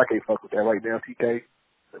 I thought I can't fuck with that right now, TK.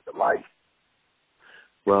 The life.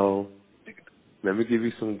 Well, let me give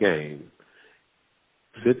you some game.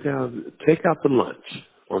 Sit down, take out the lunch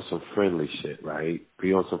on some friendly shit, right?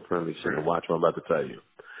 Be on some friendly shit and watch what I'm about to tell you.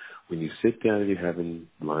 When you sit down and you're having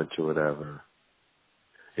lunch or whatever,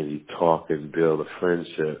 and you talk and build a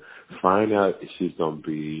friendship, find out if she's going to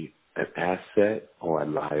be an asset or a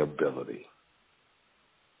liability.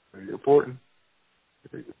 Very important.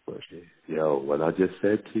 Very good question. Yo, what I just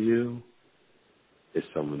said to you, it's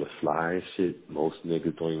some of the flyest shit most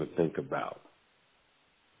niggas don't even think about.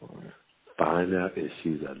 Find out if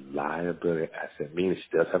she's a liability asset, meaning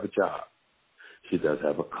she does have a job. She does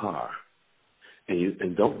have a car.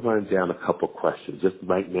 And don't run down a couple questions. Just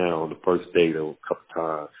right now on the first date or a couple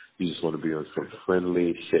times, you just want to be on some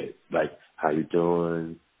friendly shit. Like, how you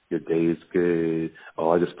doing? Your day is good.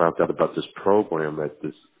 Oh, I just found out about this program at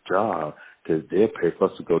this job because they'll pay for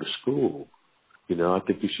us to go to school. You know, I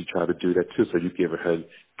think you should try to do that too, so you give her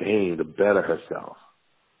game to better herself.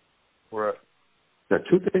 Right. Now,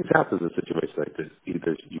 two things happen in a situation like this.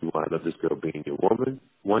 Either you wind up this girl being your woman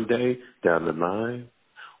one day down the line,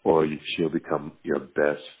 or she'll become your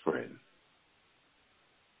best friend.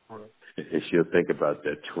 Right. And she'll think about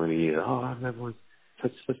that 20 years. Oh, I remember when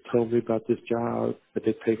such told me about this job that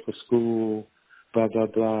they pay for school, blah, blah,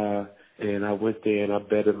 blah. And I went there and I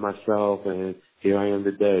bettered myself, and here I am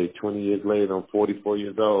today, 20 years later, I'm 44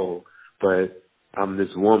 years old, but I'm this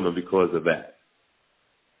woman because of that.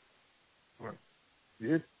 Right.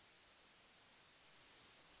 Yeah.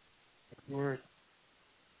 Right.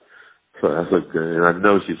 So that's a good, and I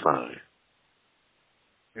know she's fine.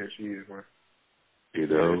 Yeah, she is, man. You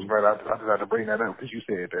know? Yeah, that's right. I just had to bring that up because you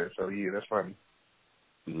said that, so yeah, that's funny.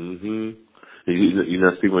 Mm-hmm. You're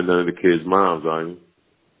not seeing none of the kids' moms, are you?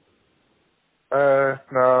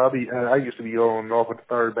 No, I used to be on off with the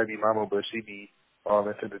third baby mama, but she be all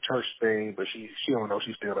into the church thing, but she don't know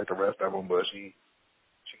she's still like the rest of them, but she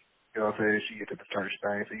you know what I'm saying, she into the church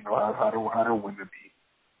thing, so you know how the women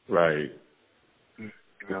be. Right.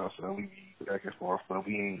 You know, so we be back and forth, but I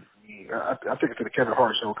took it to the Kevin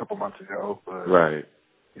Hart show a couple months ago, but right.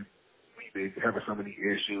 We been having so many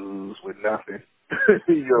issues with nothing.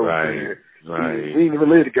 You know what I'm saying? Right. We ain't even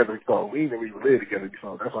lived together before.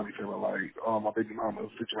 That's why we feeling like, my baby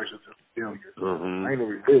mama's situation is just a failure. Mm-hmm. I ain't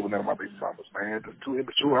never lived with none of my baby mamas, man. Just too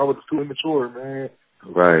immature. I was just too immature, man.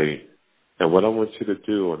 Right. And what I want you to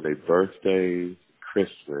do on their birthdays,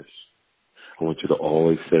 Christmas, I want you to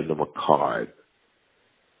always send them a card.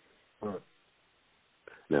 Right.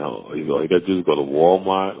 Now, all you got to do is go to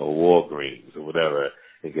Walmart or Walgreens or whatever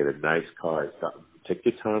and get a nice card. Take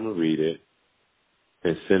your time to read it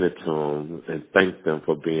and send it to them and thank them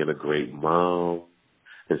for being a great mom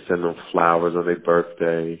and send them flowers on their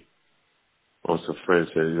birthday on some friends.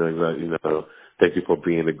 You know, thank you for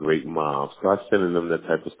being a great mom. Start sending them that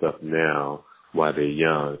type of stuff now while they're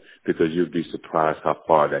young, because you'd be surprised how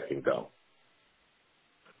far that can go.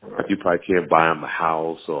 Right. Like, you probably can't buy them a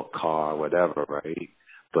house or a car or whatever, right?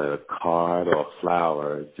 But a card or a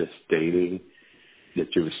flower just stating that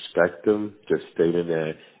you respect them, just stating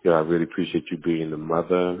that, I really appreciate you being the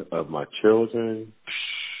mother of my children.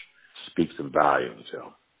 speaks in volumes,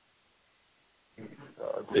 yo.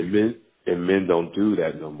 And men don't do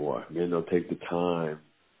that no more. Men don't take the time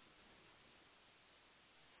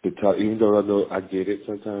to talk. Even though I know I get it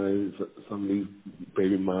sometimes, some of these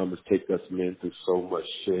baby mamas take us men through so much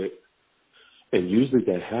shit. And usually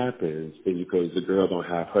that happens because the girl don't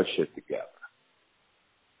have her shit together.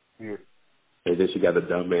 Yeah. And then she got a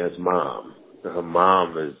dumbass mom. Her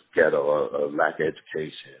mom is ghetto or lack of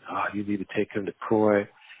education. Oh, you need to take him to court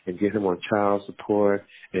and get him on child support.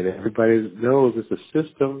 And everybody knows it's a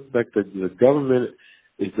system. Like the government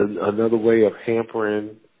is another way of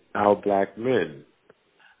hampering our black men.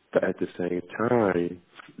 But at the same time,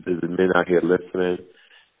 there's men out here listening.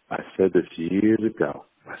 I said this years ago.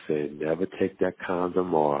 I said, never take that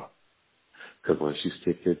condom off. Because when she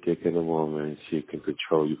sticks her dick in a woman, she can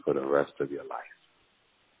control you for the rest of your life.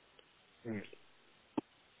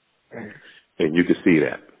 And you can see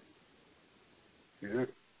that. Yeah.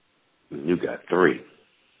 You got 3.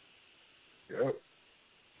 Yep.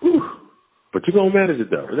 Whew. But you're going to manage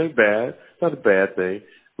it, though. It ain't bad. It's not a bad thing.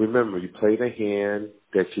 Remember, you play the hand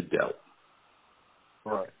that you dealt.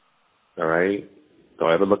 Right. All right?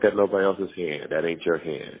 Don't ever look at nobody else's hand. That ain't your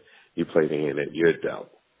hand. You play the hand that you're dealt.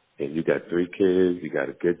 And you got 3 kids, you got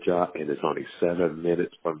a good job, and it's only 7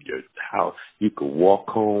 minutes from your house. You can walk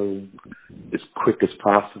home as quick as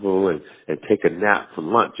possible and take a nap for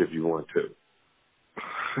lunch if you want to.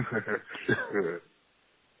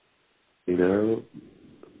 You know?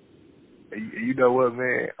 You know what,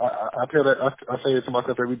 man? I tell that I say it to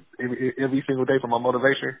myself every single day for my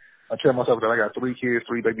motivation. I tell myself that I got 3 kids,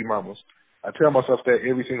 3 baby mamas. I tell myself that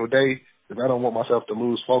every single day because I don't want myself to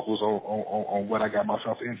lose focus on what I got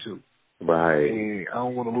myself into. Right. And I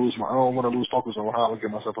don't want to lose focus on how I get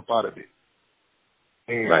myself up out of it.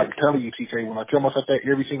 And right. I'm telling you, TK, when I tell myself that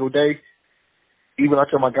every single day, even I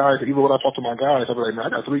tell my guys, even when I talk to my guys, I'm like, man, I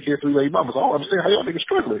got 3 kids, 3 baby mamas. I don't understand how y'all niggas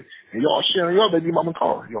struggling. And y'all sharing y'all baby mama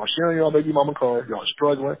car. Y'all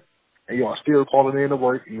struggling, and y'all still calling in to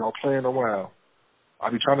work, and y'all playing around. I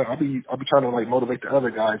be trying to like motivate the other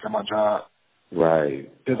guys at my job. Right.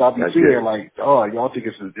 Because I be seeing like, oh, y'all think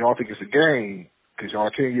it's a game because y'all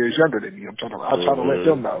 10 years younger than me. I'm trying to let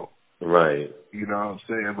them know. Right. You know what I'm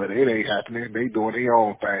saying? But it ain't happening. They doing their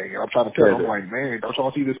own thing. And I'm trying to tell them, like, man, don't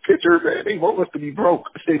y'all see this picture, man? They want us to be broke.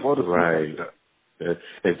 They want us to be like that.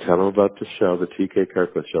 And tell them about the show, the TK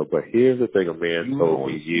Kirkland show. But here's the thing a man told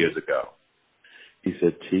me years ago. He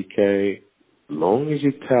said, TK, long as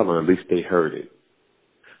you tell them, at least they heard it.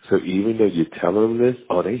 So even though you're telling them this,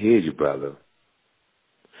 oh, they hear you, brother.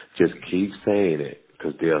 Just keep saying it,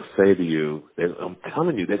 because they'll say to you, I'm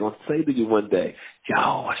telling you, they're going to say to you one day, yo,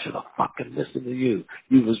 I should have fucking listened to you.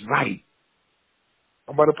 You was right.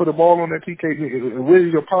 I'm about to put a ball on that, TK. Where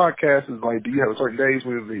is your podcast? Is like, do you have certain days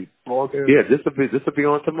where the broadcast? Yeah, this will be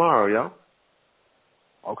on tomorrow, yo.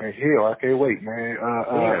 Okay, hell, I can't wait, man.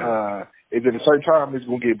 Is it a certain time it's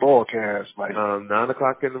going to get broadcast? Like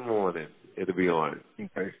 9:00 in the morning, it'll be on.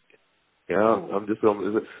 Okay. Yeah, I'm just going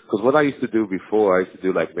to, because what I used to do before, I used to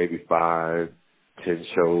do like maybe 5, 10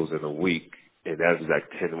 shows in a week, and that was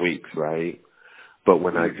like 10 weeks, right? But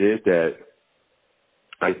when I did that,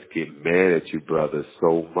 I used to get mad at you, brother,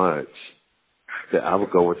 so much that I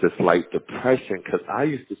would go into slight depression, because I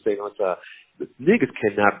used to say to myself, niggas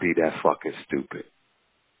cannot be that fucking stupid.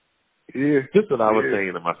 Yeah. Just what I was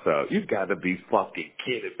saying to myself. You got to be fucking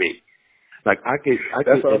kidding me. Like, I get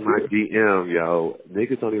in my DM, yo,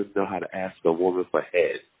 niggas don't even know how to ask a woman for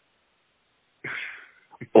head.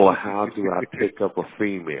 Or how do I pick up a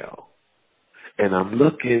female? And I'm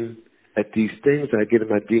looking at these things I get in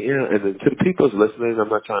my DM, and then to the people listening, I'm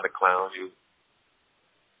not trying to clown you.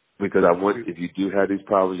 Because I want, if you do have these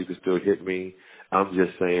problems, you can still hit me. I'm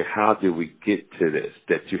just saying, how did we get to this,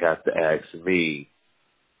 that you have to ask me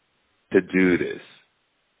to do this?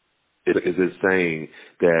 Is it saying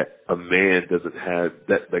that a man doesn't have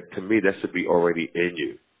that? Like, to me, that should be already in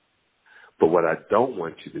you. But what I don't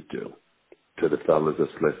want you to do, to the fellas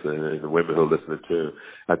that's listening and the women who are listening too,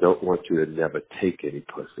 I don't want you to never take any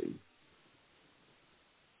pussy.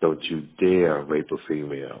 Don't you dare rape a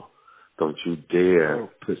female. Don't you dare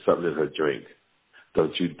put something in her drink.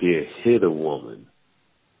 Don't you dare hit a woman.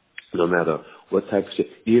 No matter what type of shit.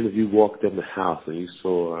 Even if you walked in the house and you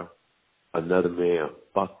saw another man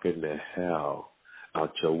fucking the hell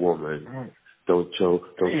out your woman, don't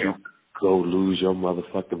you go lose your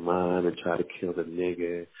motherfucking mind and try to kill the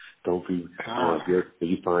nigga. Don't be if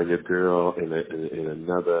you find your girl in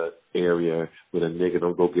another area with a nigga,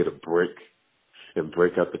 don't go get a brick and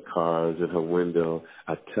break out the cars in her window.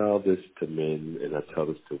 I tell this to men and I tell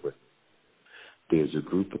this to women. There's a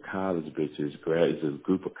group of college bitches, there's a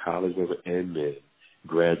group of college women and men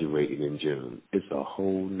graduating in June. It's a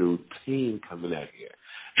whole new team coming out here.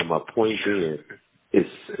 And my point is, it's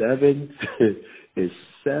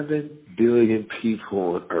 7 billion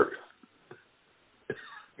people on Earth.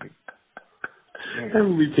 Let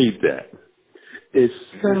me repeat that. It's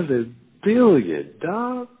 7 billion,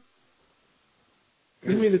 dog.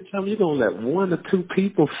 You mean to tell me you're going to let 1 or 2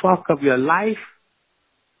 people fuck up your life?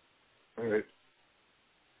 Right.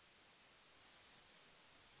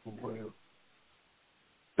 Well,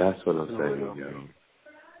 that's what I'm saying, yo.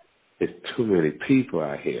 It's too many people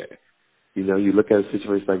out here. You know, you look at a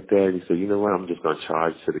situation like that and you say, you know what, I'm just going to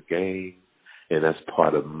charge to the game, and that's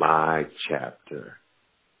part of my chapter.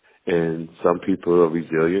 And some people are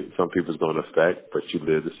resilient, some people's going to affect, but you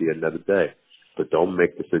live to see another day. But don't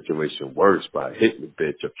make the situation worse by hitting the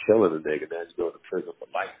bitch or killing a nigga, then you go to prison for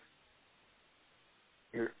life.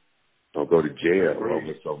 Yeah. Or go to jail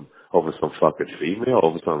over some fucking female,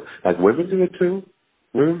 over some, like women do it too.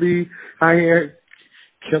 Women be out here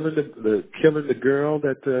killing the girl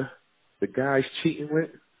that the guy's cheating with,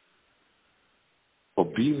 or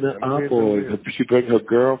beating her up, or she bring her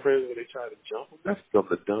girlfriend when they try to jump her. That's some of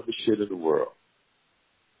the dumbest shit in the world.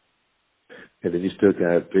 And then you still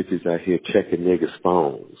got bitches out here checking niggas'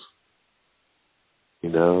 phones. You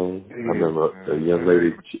know, I remember a young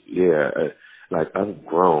lady. Like I'm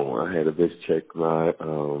grown. I had a bitch check my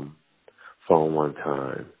phone one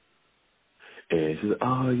time. And she said,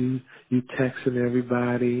 oh, you texting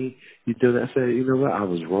everybody. You do that. I said, you know what? I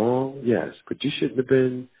was wrong. Yes. But you shouldn't have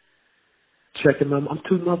been checking my... I'm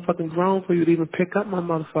too motherfucking grown for you to even pick up my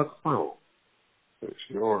motherfucking phone.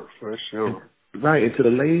 For sure. Right. And to the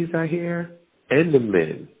ladies out here and the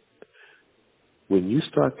men, when you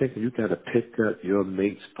start thinking you got to pick up your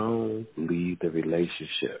mate's phone, leave the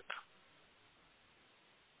relationship.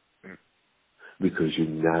 Because you're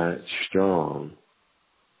not strong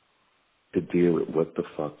to deal with what the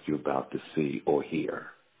fuck you're about to see or hear.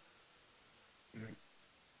 Mm-hmm.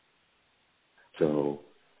 So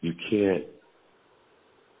you can't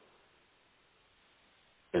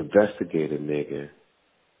investigate a nigga,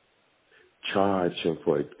 charge him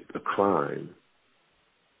for a crime,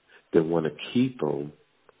 then want to keep him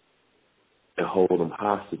and hold him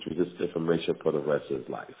hostage with this information for the rest of his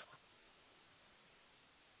life.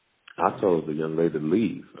 I told the young lady to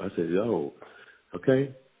leave. I said, yo,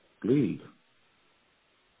 okay, leave.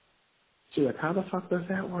 She's like, how the fuck does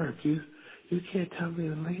that work? You can't tell me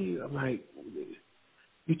to leave. I'm like,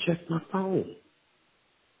 you checked my phone.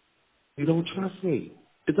 You don't trust me.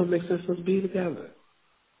 It don't make sense for us to be together.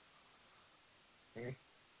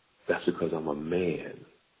 That's because I'm a man.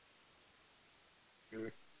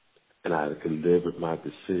 And I can live with my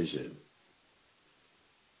decision.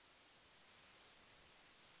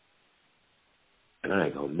 And I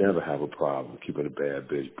ain't gonna never have a problem keeping a bad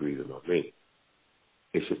bitch breathing on me.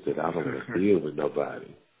 It's just that I don't want to deal with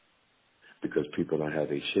nobody because people don't have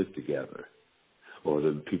their shit together, or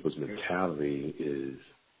the people's mentality is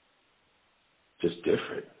just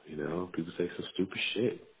different. You know, people say some stupid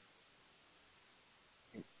shit.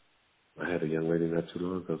 I had a young lady not too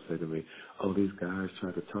long ago say to me, "Oh, these guys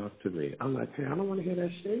try to talk to me." I'm like, "Hey, I don't want to hear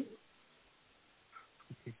that shit."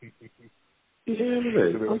 You hear me?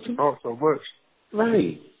 They want to talk so much.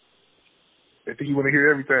 Right. They think you want to hear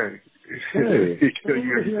everything. Hey,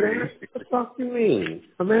 what the fuck you mean?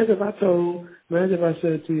 Imagine if I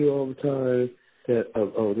said to you all the time that,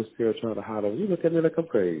 oh, this girl trying to holler. You look at me like I'm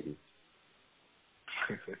crazy.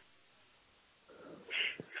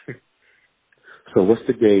 So what's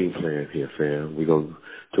the game plan here, fam? We go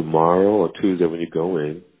tomorrow or Tuesday when you go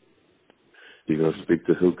in. You're going to speak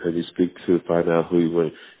to who can you speak to, find out who you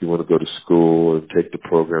want to go to school and take the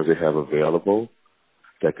programs they have available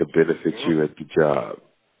that could benefit you at the job.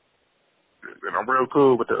 And I'm real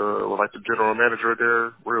cool with the general manager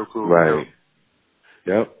there. Real cool. Right.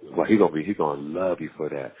 Yep. Well, he gonna love you for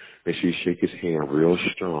that. Make sure you shake his hand real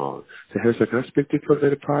strong. Say, hey, can I speak to you for a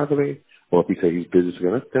minute privately? Or if he say he's busy,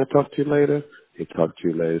 can I talk to you later? He'll talk to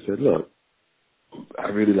you later. Say, look, I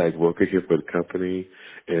really like working here for the company,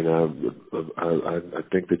 and I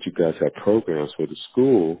think that you guys have programs for the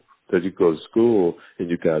school that you go to school and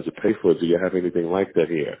you guys will pay for it. Do you have anything like that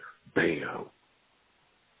here? Bam.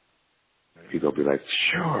 He's going to be like,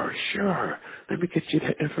 sure. Let me get you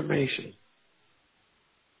that information.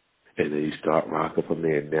 And then you start rocking from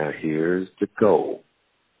there. Now, here's the goal.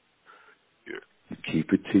 You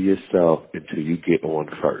keep it to yourself until you get on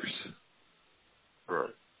first.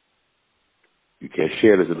 Right. You can't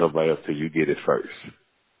share this with nobody else till you get it first.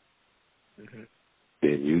 Mm-hmm.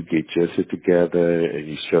 Then you get your shit together and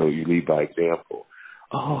you lead by example.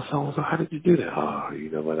 Oh, so how did you do that? Oh, you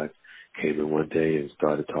know what? I came in one day and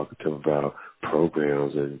started talking to him about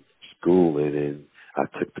programs and schooling, and I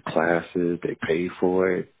took the classes. They paid for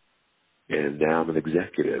it, and now I'm an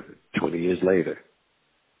executive 20 years later,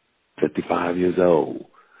 55 years old,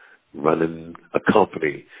 running a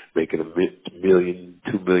company, making $1 million,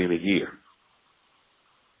 $2 million a year.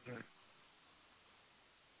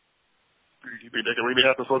 You think that can really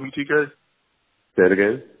happen for me, TK? Say it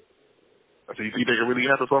again? I said, you think that can really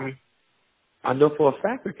happen for me? I know for a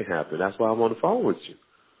fact it can happen. That's why I'm on the phone with you.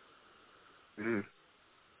 Mm.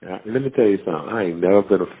 Yeah, let me tell you something. I ain't never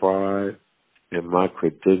been a fraud, and my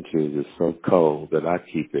credentials is so cold that I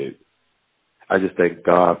keep it. I just thank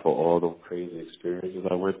God for all those crazy experiences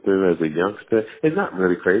I went through as a youngster. It's not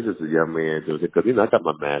really crazy as a young man, because, I got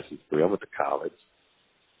my master's degree. I went to college.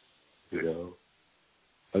 You know,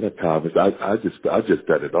 I got college. I just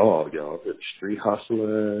done it all, y'all. From street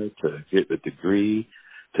hustler to getting a degree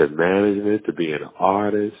to management to being an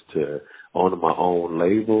artist to owning my own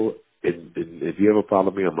label. And if you ever follow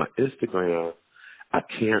me on my Instagram, I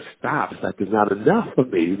can't stop. It's like there's not enough for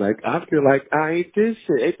me. Like I feel like I ain't this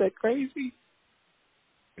shit. Ain't that crazy?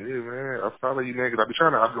 Yeah, man. I follow you, man, because I'm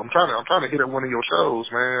trying to hit at one of your shows,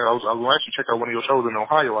 man. I was going to actually check out one of your shows in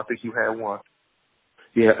Ohio. I think you had one.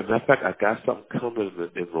 Yeah, as a matter of fact, I got something coming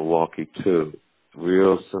in Milwaukee too,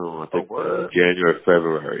 real soon. I think January,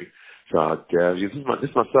 February. So I'll give you. This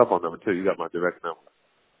is my cell phone number too. You got my direct number,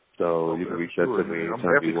 so you can reach out to me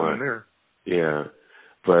anytime you want. There. Yeah,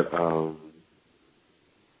 but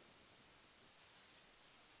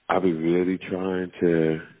I'll be really trying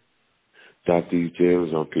to drop these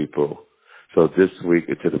gems on people. So this week,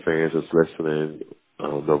 to the fans that's listening,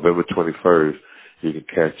 November 21st, you can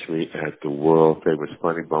catch me at the world famous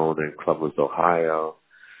Funny Bone in Columbus, Ohio.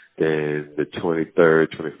 Then the 23rd,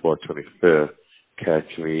 24th, 25th,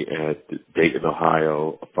 catch me at Dayton,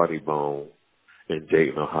 Ohio, Funny Bone in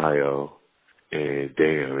Dayton, Ohio. And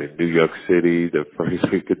in New York City, the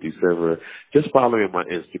first week of December, just follow me on my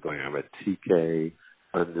Instagram at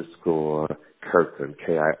TK_Kirkland,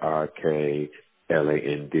 KIRKLAND.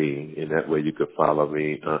 And that way you can follow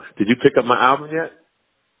me. Did you pick up my album yet?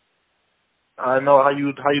 I know how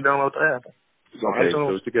you download the app. Okay, so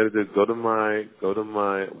what you got to do, go to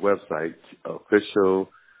my website, official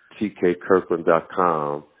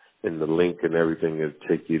TKKirkland.com, and the link and everything will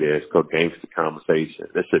take you there. It's called Gangsta Conversation.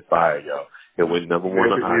 That shit fire, yo. It went number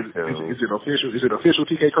one on iTunes. Is it official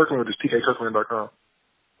TK Kirkland or just TKKirkland.com?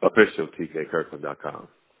 Official TKKirkland.com.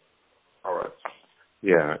 All right.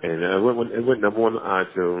 Yeah, and it went number one on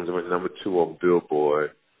iTunes. It went number 2 on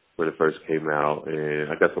Billboard when it first came out, and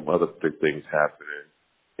I got some other big things happening.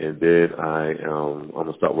 And then I'm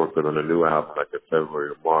gonna start working on a new album like in February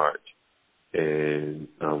or March, and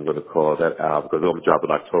I'm gonna call that album because I'm gonna drop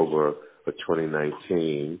it October of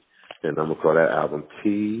 2019, and I'm gonna call that album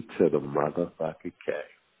T to the motherfucking K.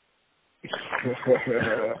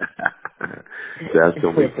 That's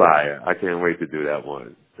gonna be fire. I can't wait to do that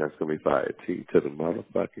one. That's gonna be fire. T to the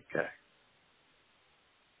motherfucking K.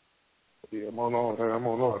 Yeah, I'm on all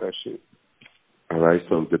that shit. All right,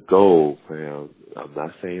 so the goal, fam, I'm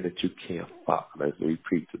not saying that you can't fuck. Let's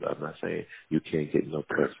repeat it. I'm not saying you can't get no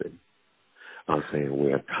pussy. I'm saying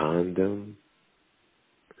wear a condom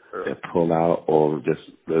and pull out, or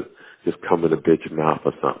just come in a bitch mouth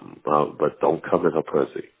or something. But don't come in her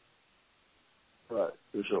pussy. Right,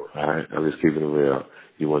 for sure. All right, I'm just keeping it real.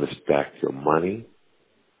 You want to stack your money.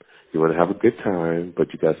 You want to have a good time,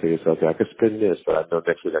 but you got to say to yourself, I can spend this, but I know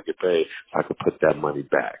next week I get paid, so I can put that money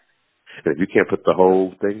back. And if you can't put the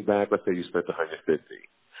whole thing back, let's say you spent $150,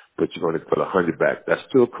 but you're going to put $100 back. That's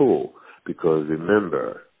still cool, because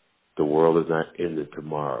remember, the world is not ending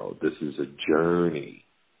tomorrow. This is a journey.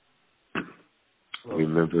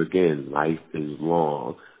 Remember again, life is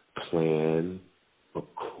long. Plan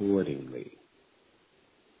accordingly.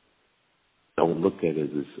 Don't look at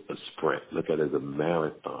it as a sprint. Look at it as a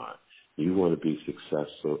marathon. You want to be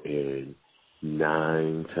successful in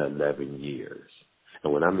 9 to 11 years.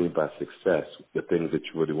 And what I mean by success, the things that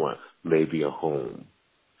you really want, maybe a home,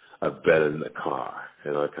 a bed in the car,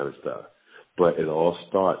 and all that kind of stuff. But it all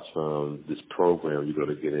starts from this program you're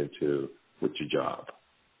going to get into with your job.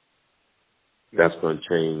 That's going to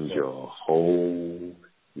change your whole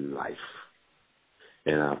life.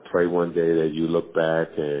 And I pray one day that you look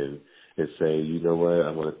back and say, you know what,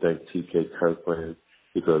 I want to thank T.K. Kirkland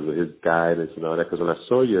because of his guidance and all that. Because when I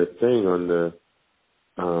saw your thing on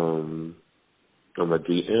my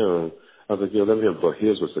DM, I was like, yo, let me know. But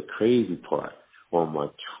here's what's the crazy part. On my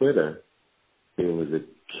Twitter, there was a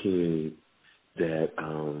kid that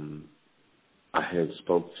I had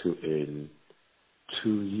spoke to in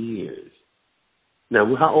 2 years. Now,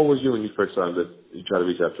 how old was you when you first started? You tried to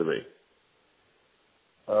reach out to me.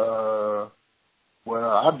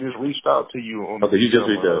 just reached out to you on. Okay, you just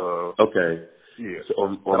reached out. Okay. Yeah. So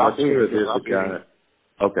on my Twitter, there's a guy.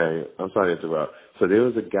 Okay, I'm sorry to interrupt. So there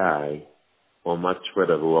was a guy on my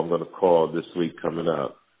Twitter who I'm going to call this week coming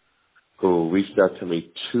up, who reached out to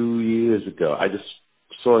me 2 years ago. I just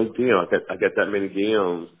saw his DM. I got that many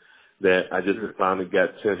DMs that I just finally got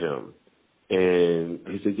to him. And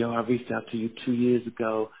he said, yo, I reached out to you 2 years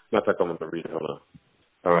ago. Matter of fact, I'm going to read it. Hold on.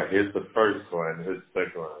 All right, here's the first one. Here's the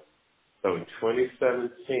second one. So in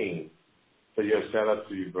 2017, so yeah, shout out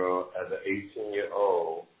to you, bro. As an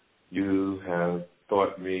 18-year-old, you have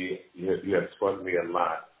taught me a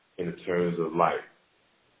lot in terms of life,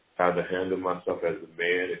 how to handle myself as a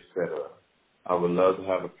man, etc. I would love to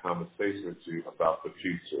have a conversation with you about the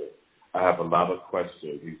future. I have a lot of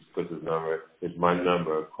questions. He puts his number. It's my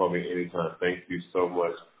number. Call me anytime. Thank you so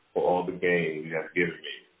much for all the game you have given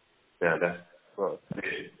me. Now, that's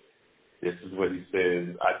big. This is what he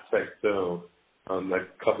says. I texted him like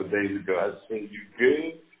a couple of days ago. I said, you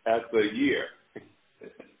good? After a year.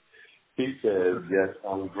 He says, yes,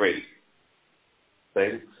 I'm great.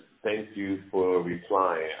 Thank you for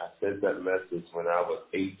replying. I sent that message when I was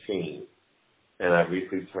 18, and I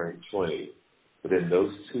recently turned 20. But in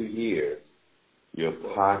those 2 years, your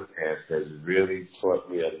podcast has really taught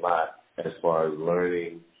me a lot as far as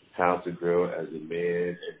learning how to grow as a man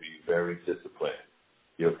and be very disciplined.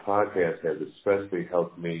 Your podcast has especially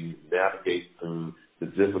helped me navigate through the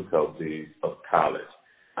difficulties of college.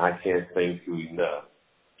 I can't thank you enough.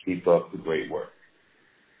 Keep up the great work.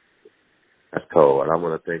 That's cool. And I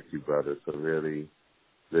want to thank you, brother, for really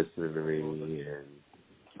listening to me. And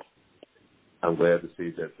I'm glad to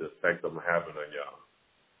see that the effect I'm having on y'all.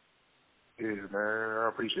 Yeah, man, I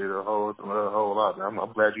appreciate it a whole lot, man.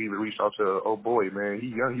 I'm glad you even reached out to old boy, man. He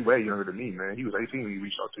young, he way younger than me, man. He was 18 when he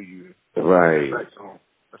reached out to you. Right.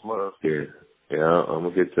 That's love. Yeah, I'm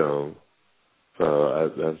gonna get to him. So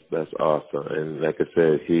that's awesome. And like I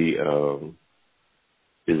said, he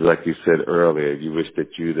is like you said earlier. You wish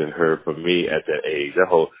that you'd have heard from me at that age.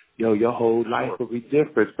 Your whole life would be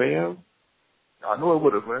different, fam. I know it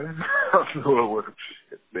would have, man. I know it would have.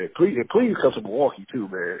 Man, please come to Milwaukee too,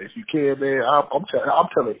 man. If you can, man. I'm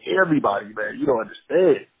telling everybody, man. You don't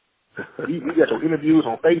understand. You got your interviews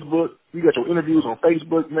on Facebook.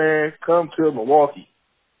 Man. Come to Milwaukee.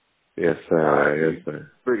 Yes, sir. Yes,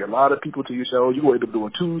 sir. Bring a lot of people to your show. You end up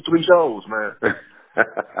doing 2-3 shows, man.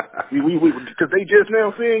 Because they just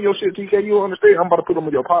now seeing your shit, TK. You don't understand. I'm about to put them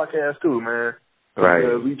on your podcast too, man. Right.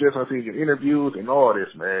 Because we just are seeing your interviews and all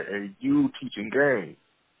this, man. And you teaching game.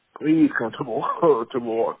 Please come to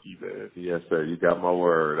Milwaukee, man. Yes, sir. You got my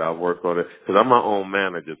word. I'll work on it. Because I'm my own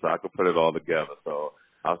manager, so I can put it all together. So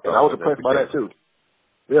I was impressed by that, too.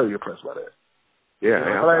 Very impressed by that. Yeah.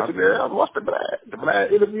 I watched the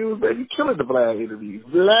Vlad interviews, man. You killing the Vlad interviews.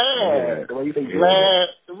 Vlad. Yeah. The way you say Vlad,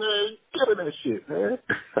 man, you killing that shit, man.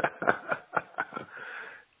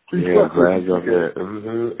 Yeah, I'm glad you're there.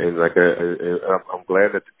 Mm-hmm. And like, I'm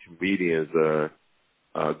glad that the comedians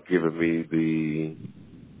are giving me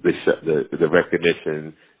the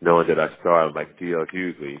recognition, knowing that I started like D.L.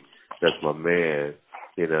 Hughley. That's my man,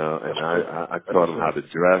 you know. And I taught him how to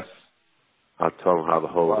dress. I taught him how to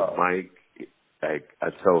hold a mic. I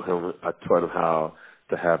taught him how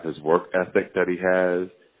to have his work ethic that he has.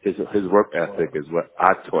 His work ethic is what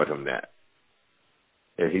I taught him that.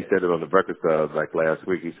 And he said it on the Breakfast Club like last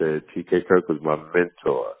week. He said T.K. Kirk was my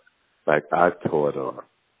mentor. Like I taught him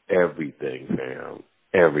everything, fam,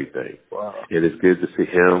 everything. Wow. And it's good to see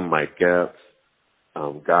him, Mike Epps,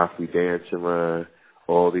 Godfrey Danchima,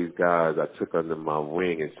 all these guys I took under my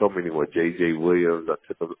wing, and so many more. J.J. Williams I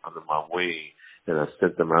took under my wing, and I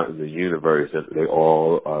sent them out in the universe, and they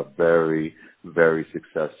all are very, very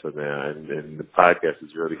successful now. And the podcast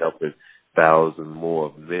is really helping thousands more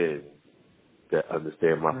of men that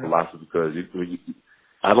understand my philosophy, because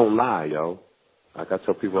I don't lie, yo. Like I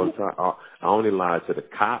tell people all the time, I only lie to the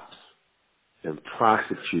cops and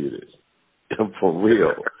prosecutors. And for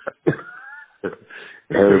real.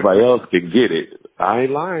 Everybody else can get it. I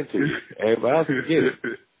ain't lying to you. Everybody else can get it.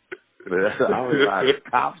 But I only lie to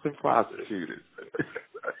cops and prosecutors.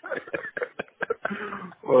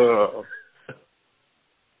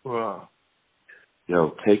 Wow.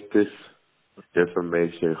 Yo, take this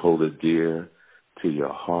information, hold it dear to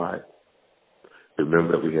your heart.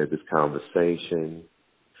 Remember that we had this conversation,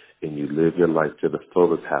 and you live your life to the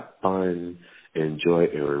fullest. Have fun, enjoy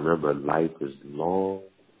it, and remember life is long,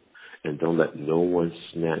 and don't let no one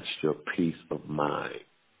snatch your peace of mind.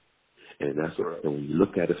 And that's what, and when you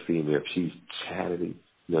look at a female, if she's chatty,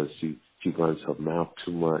 you know, she runs her mouth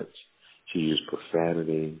too much, she uses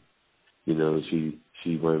profanity, you know, she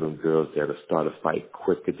one of them girls that'll start a fight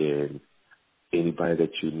quicker than Anybody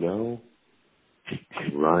that you know,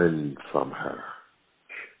 run from her.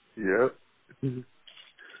 Yep.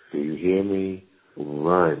 Do you hear me?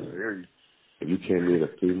 Run. If you can't meet a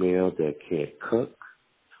female that can't cook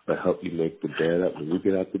or help you make the bed up when you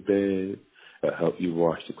get out the bed or help you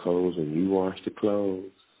wash the clothes when you wash the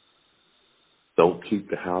clothes, don't keep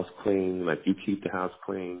the house clean like you keep the house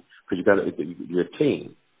clean, because you're a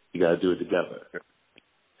team. You got to do it together.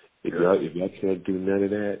 If y'all can't do none of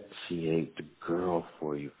that, she ain't the girl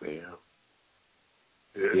for you, fam.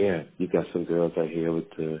 Yeah, you got some girls out here with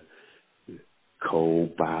the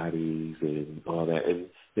cold bodies and all that, and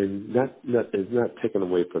it's not taken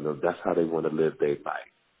away from them. That's how they want to live their life.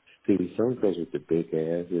 See, some girls with the big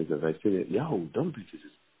asses, and I say, yo, them bitches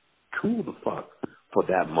is cool the fuck for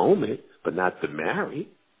that moment, but not to marry.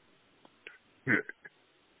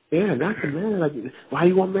 Yeah, not to marry. Like, why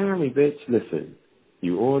you want to marry me, bitch? Listen,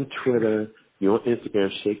 you on Twitter, you on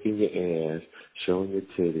Instagram shaking your ass, showing your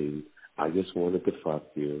titties. I just wanted to fuck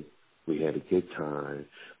you. We had a good time,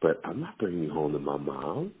 but I'm not bringing you home to my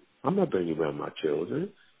mom. I'm not bringing you around my children.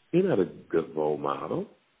 You're not a good role model.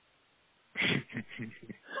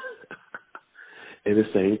 And the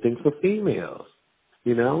same thing for females.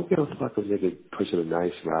 You know, I don't give a fuck if nigga pushing a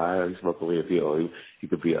nice ride or he's smoking weed. He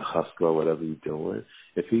could be a hustler or whatever he's doing.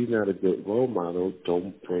 If he's not a good role model,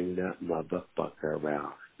 don't bring that motherfucker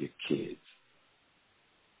around your kids.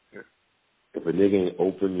 If a nigga ain't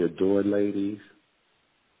open your door, ladies,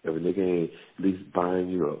 if a nigga ain't at least buying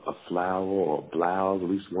you a flower or a blouse at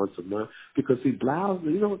least once a month, because see,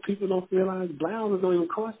 blouses, you know what people don't realize? Blouses don't even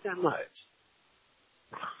cost that much.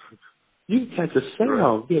 You can catch a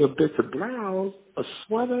sale, get a bit of blouse, a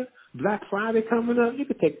sweater, Black Friday coming up, you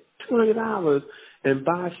could take $200 and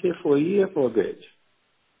buy shit for a year for a bitch.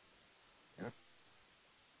 Yeah.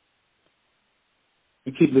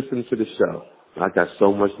 You keep listening to the show. I got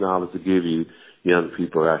so much knowledge to give you young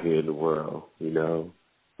people out here in the world, you know.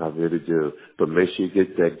 I really do. But make sure you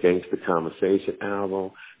get that Gangsta Conversation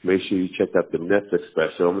album. Make sure you check out the Netflix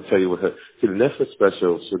special. I'm going to tell you what the Netflix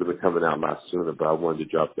special should have been coming out a lot sooner, but I wanted to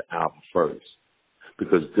drop the album first.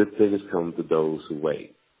 Because good things come to those who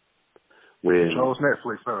wait. When chose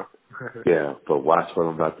Netflix, huh? Yeah, but watch what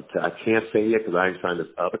I'm about to tell. I can't say it because I ain't signed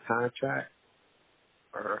this other contract.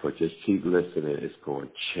 But just keep listening. It's going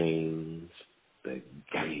to change the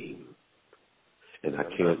game. And I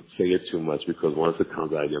can't say it too much because once it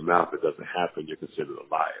comes out of your mouth, it doesn't happen. You're considered a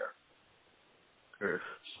liar. Sure.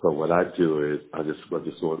 So what I do is I'm just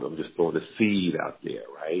throwing a seed out there,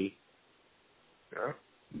 right? Yeah.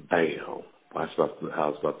 Bam. Watch how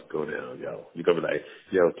it's about to go down, yo. You're going to be like,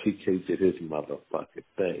 yo, TK did his motherfucking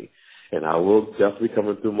thing. And I will definitely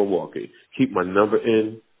come through Milwaukee. Keep my number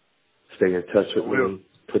in. Stay in touch with me.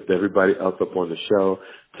 Put everybody else up on the show.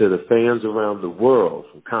 To the fans around the world,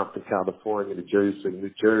 from Compton, California, to Jersey, New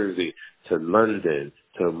Jersey, to London,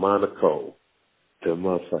 to Monaco, to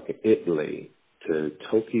motherfucking Italy, to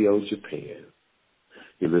Tokyo, Japan.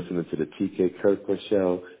 You're listening to the TK Kirkland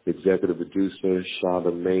Show. Executive producer,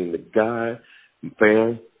 Charlamagne the Guy.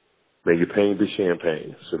 Fam, may your pain be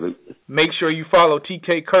champagne. Salute. Make sure you follow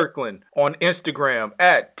TK Kirkland on Instagram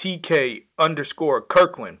at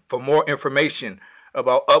TK_Kirkland for more information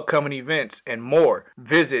about upcoming events and more.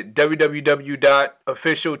 Visit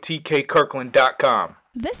www.officialtkkirkland.com.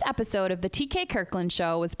 This episode of the TK Kirkland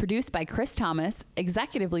Show was produced by Chris Thomas,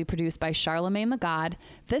 executively produced by Charlamagne the God.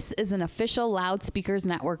 This is an official Loudspeakers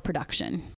Network production.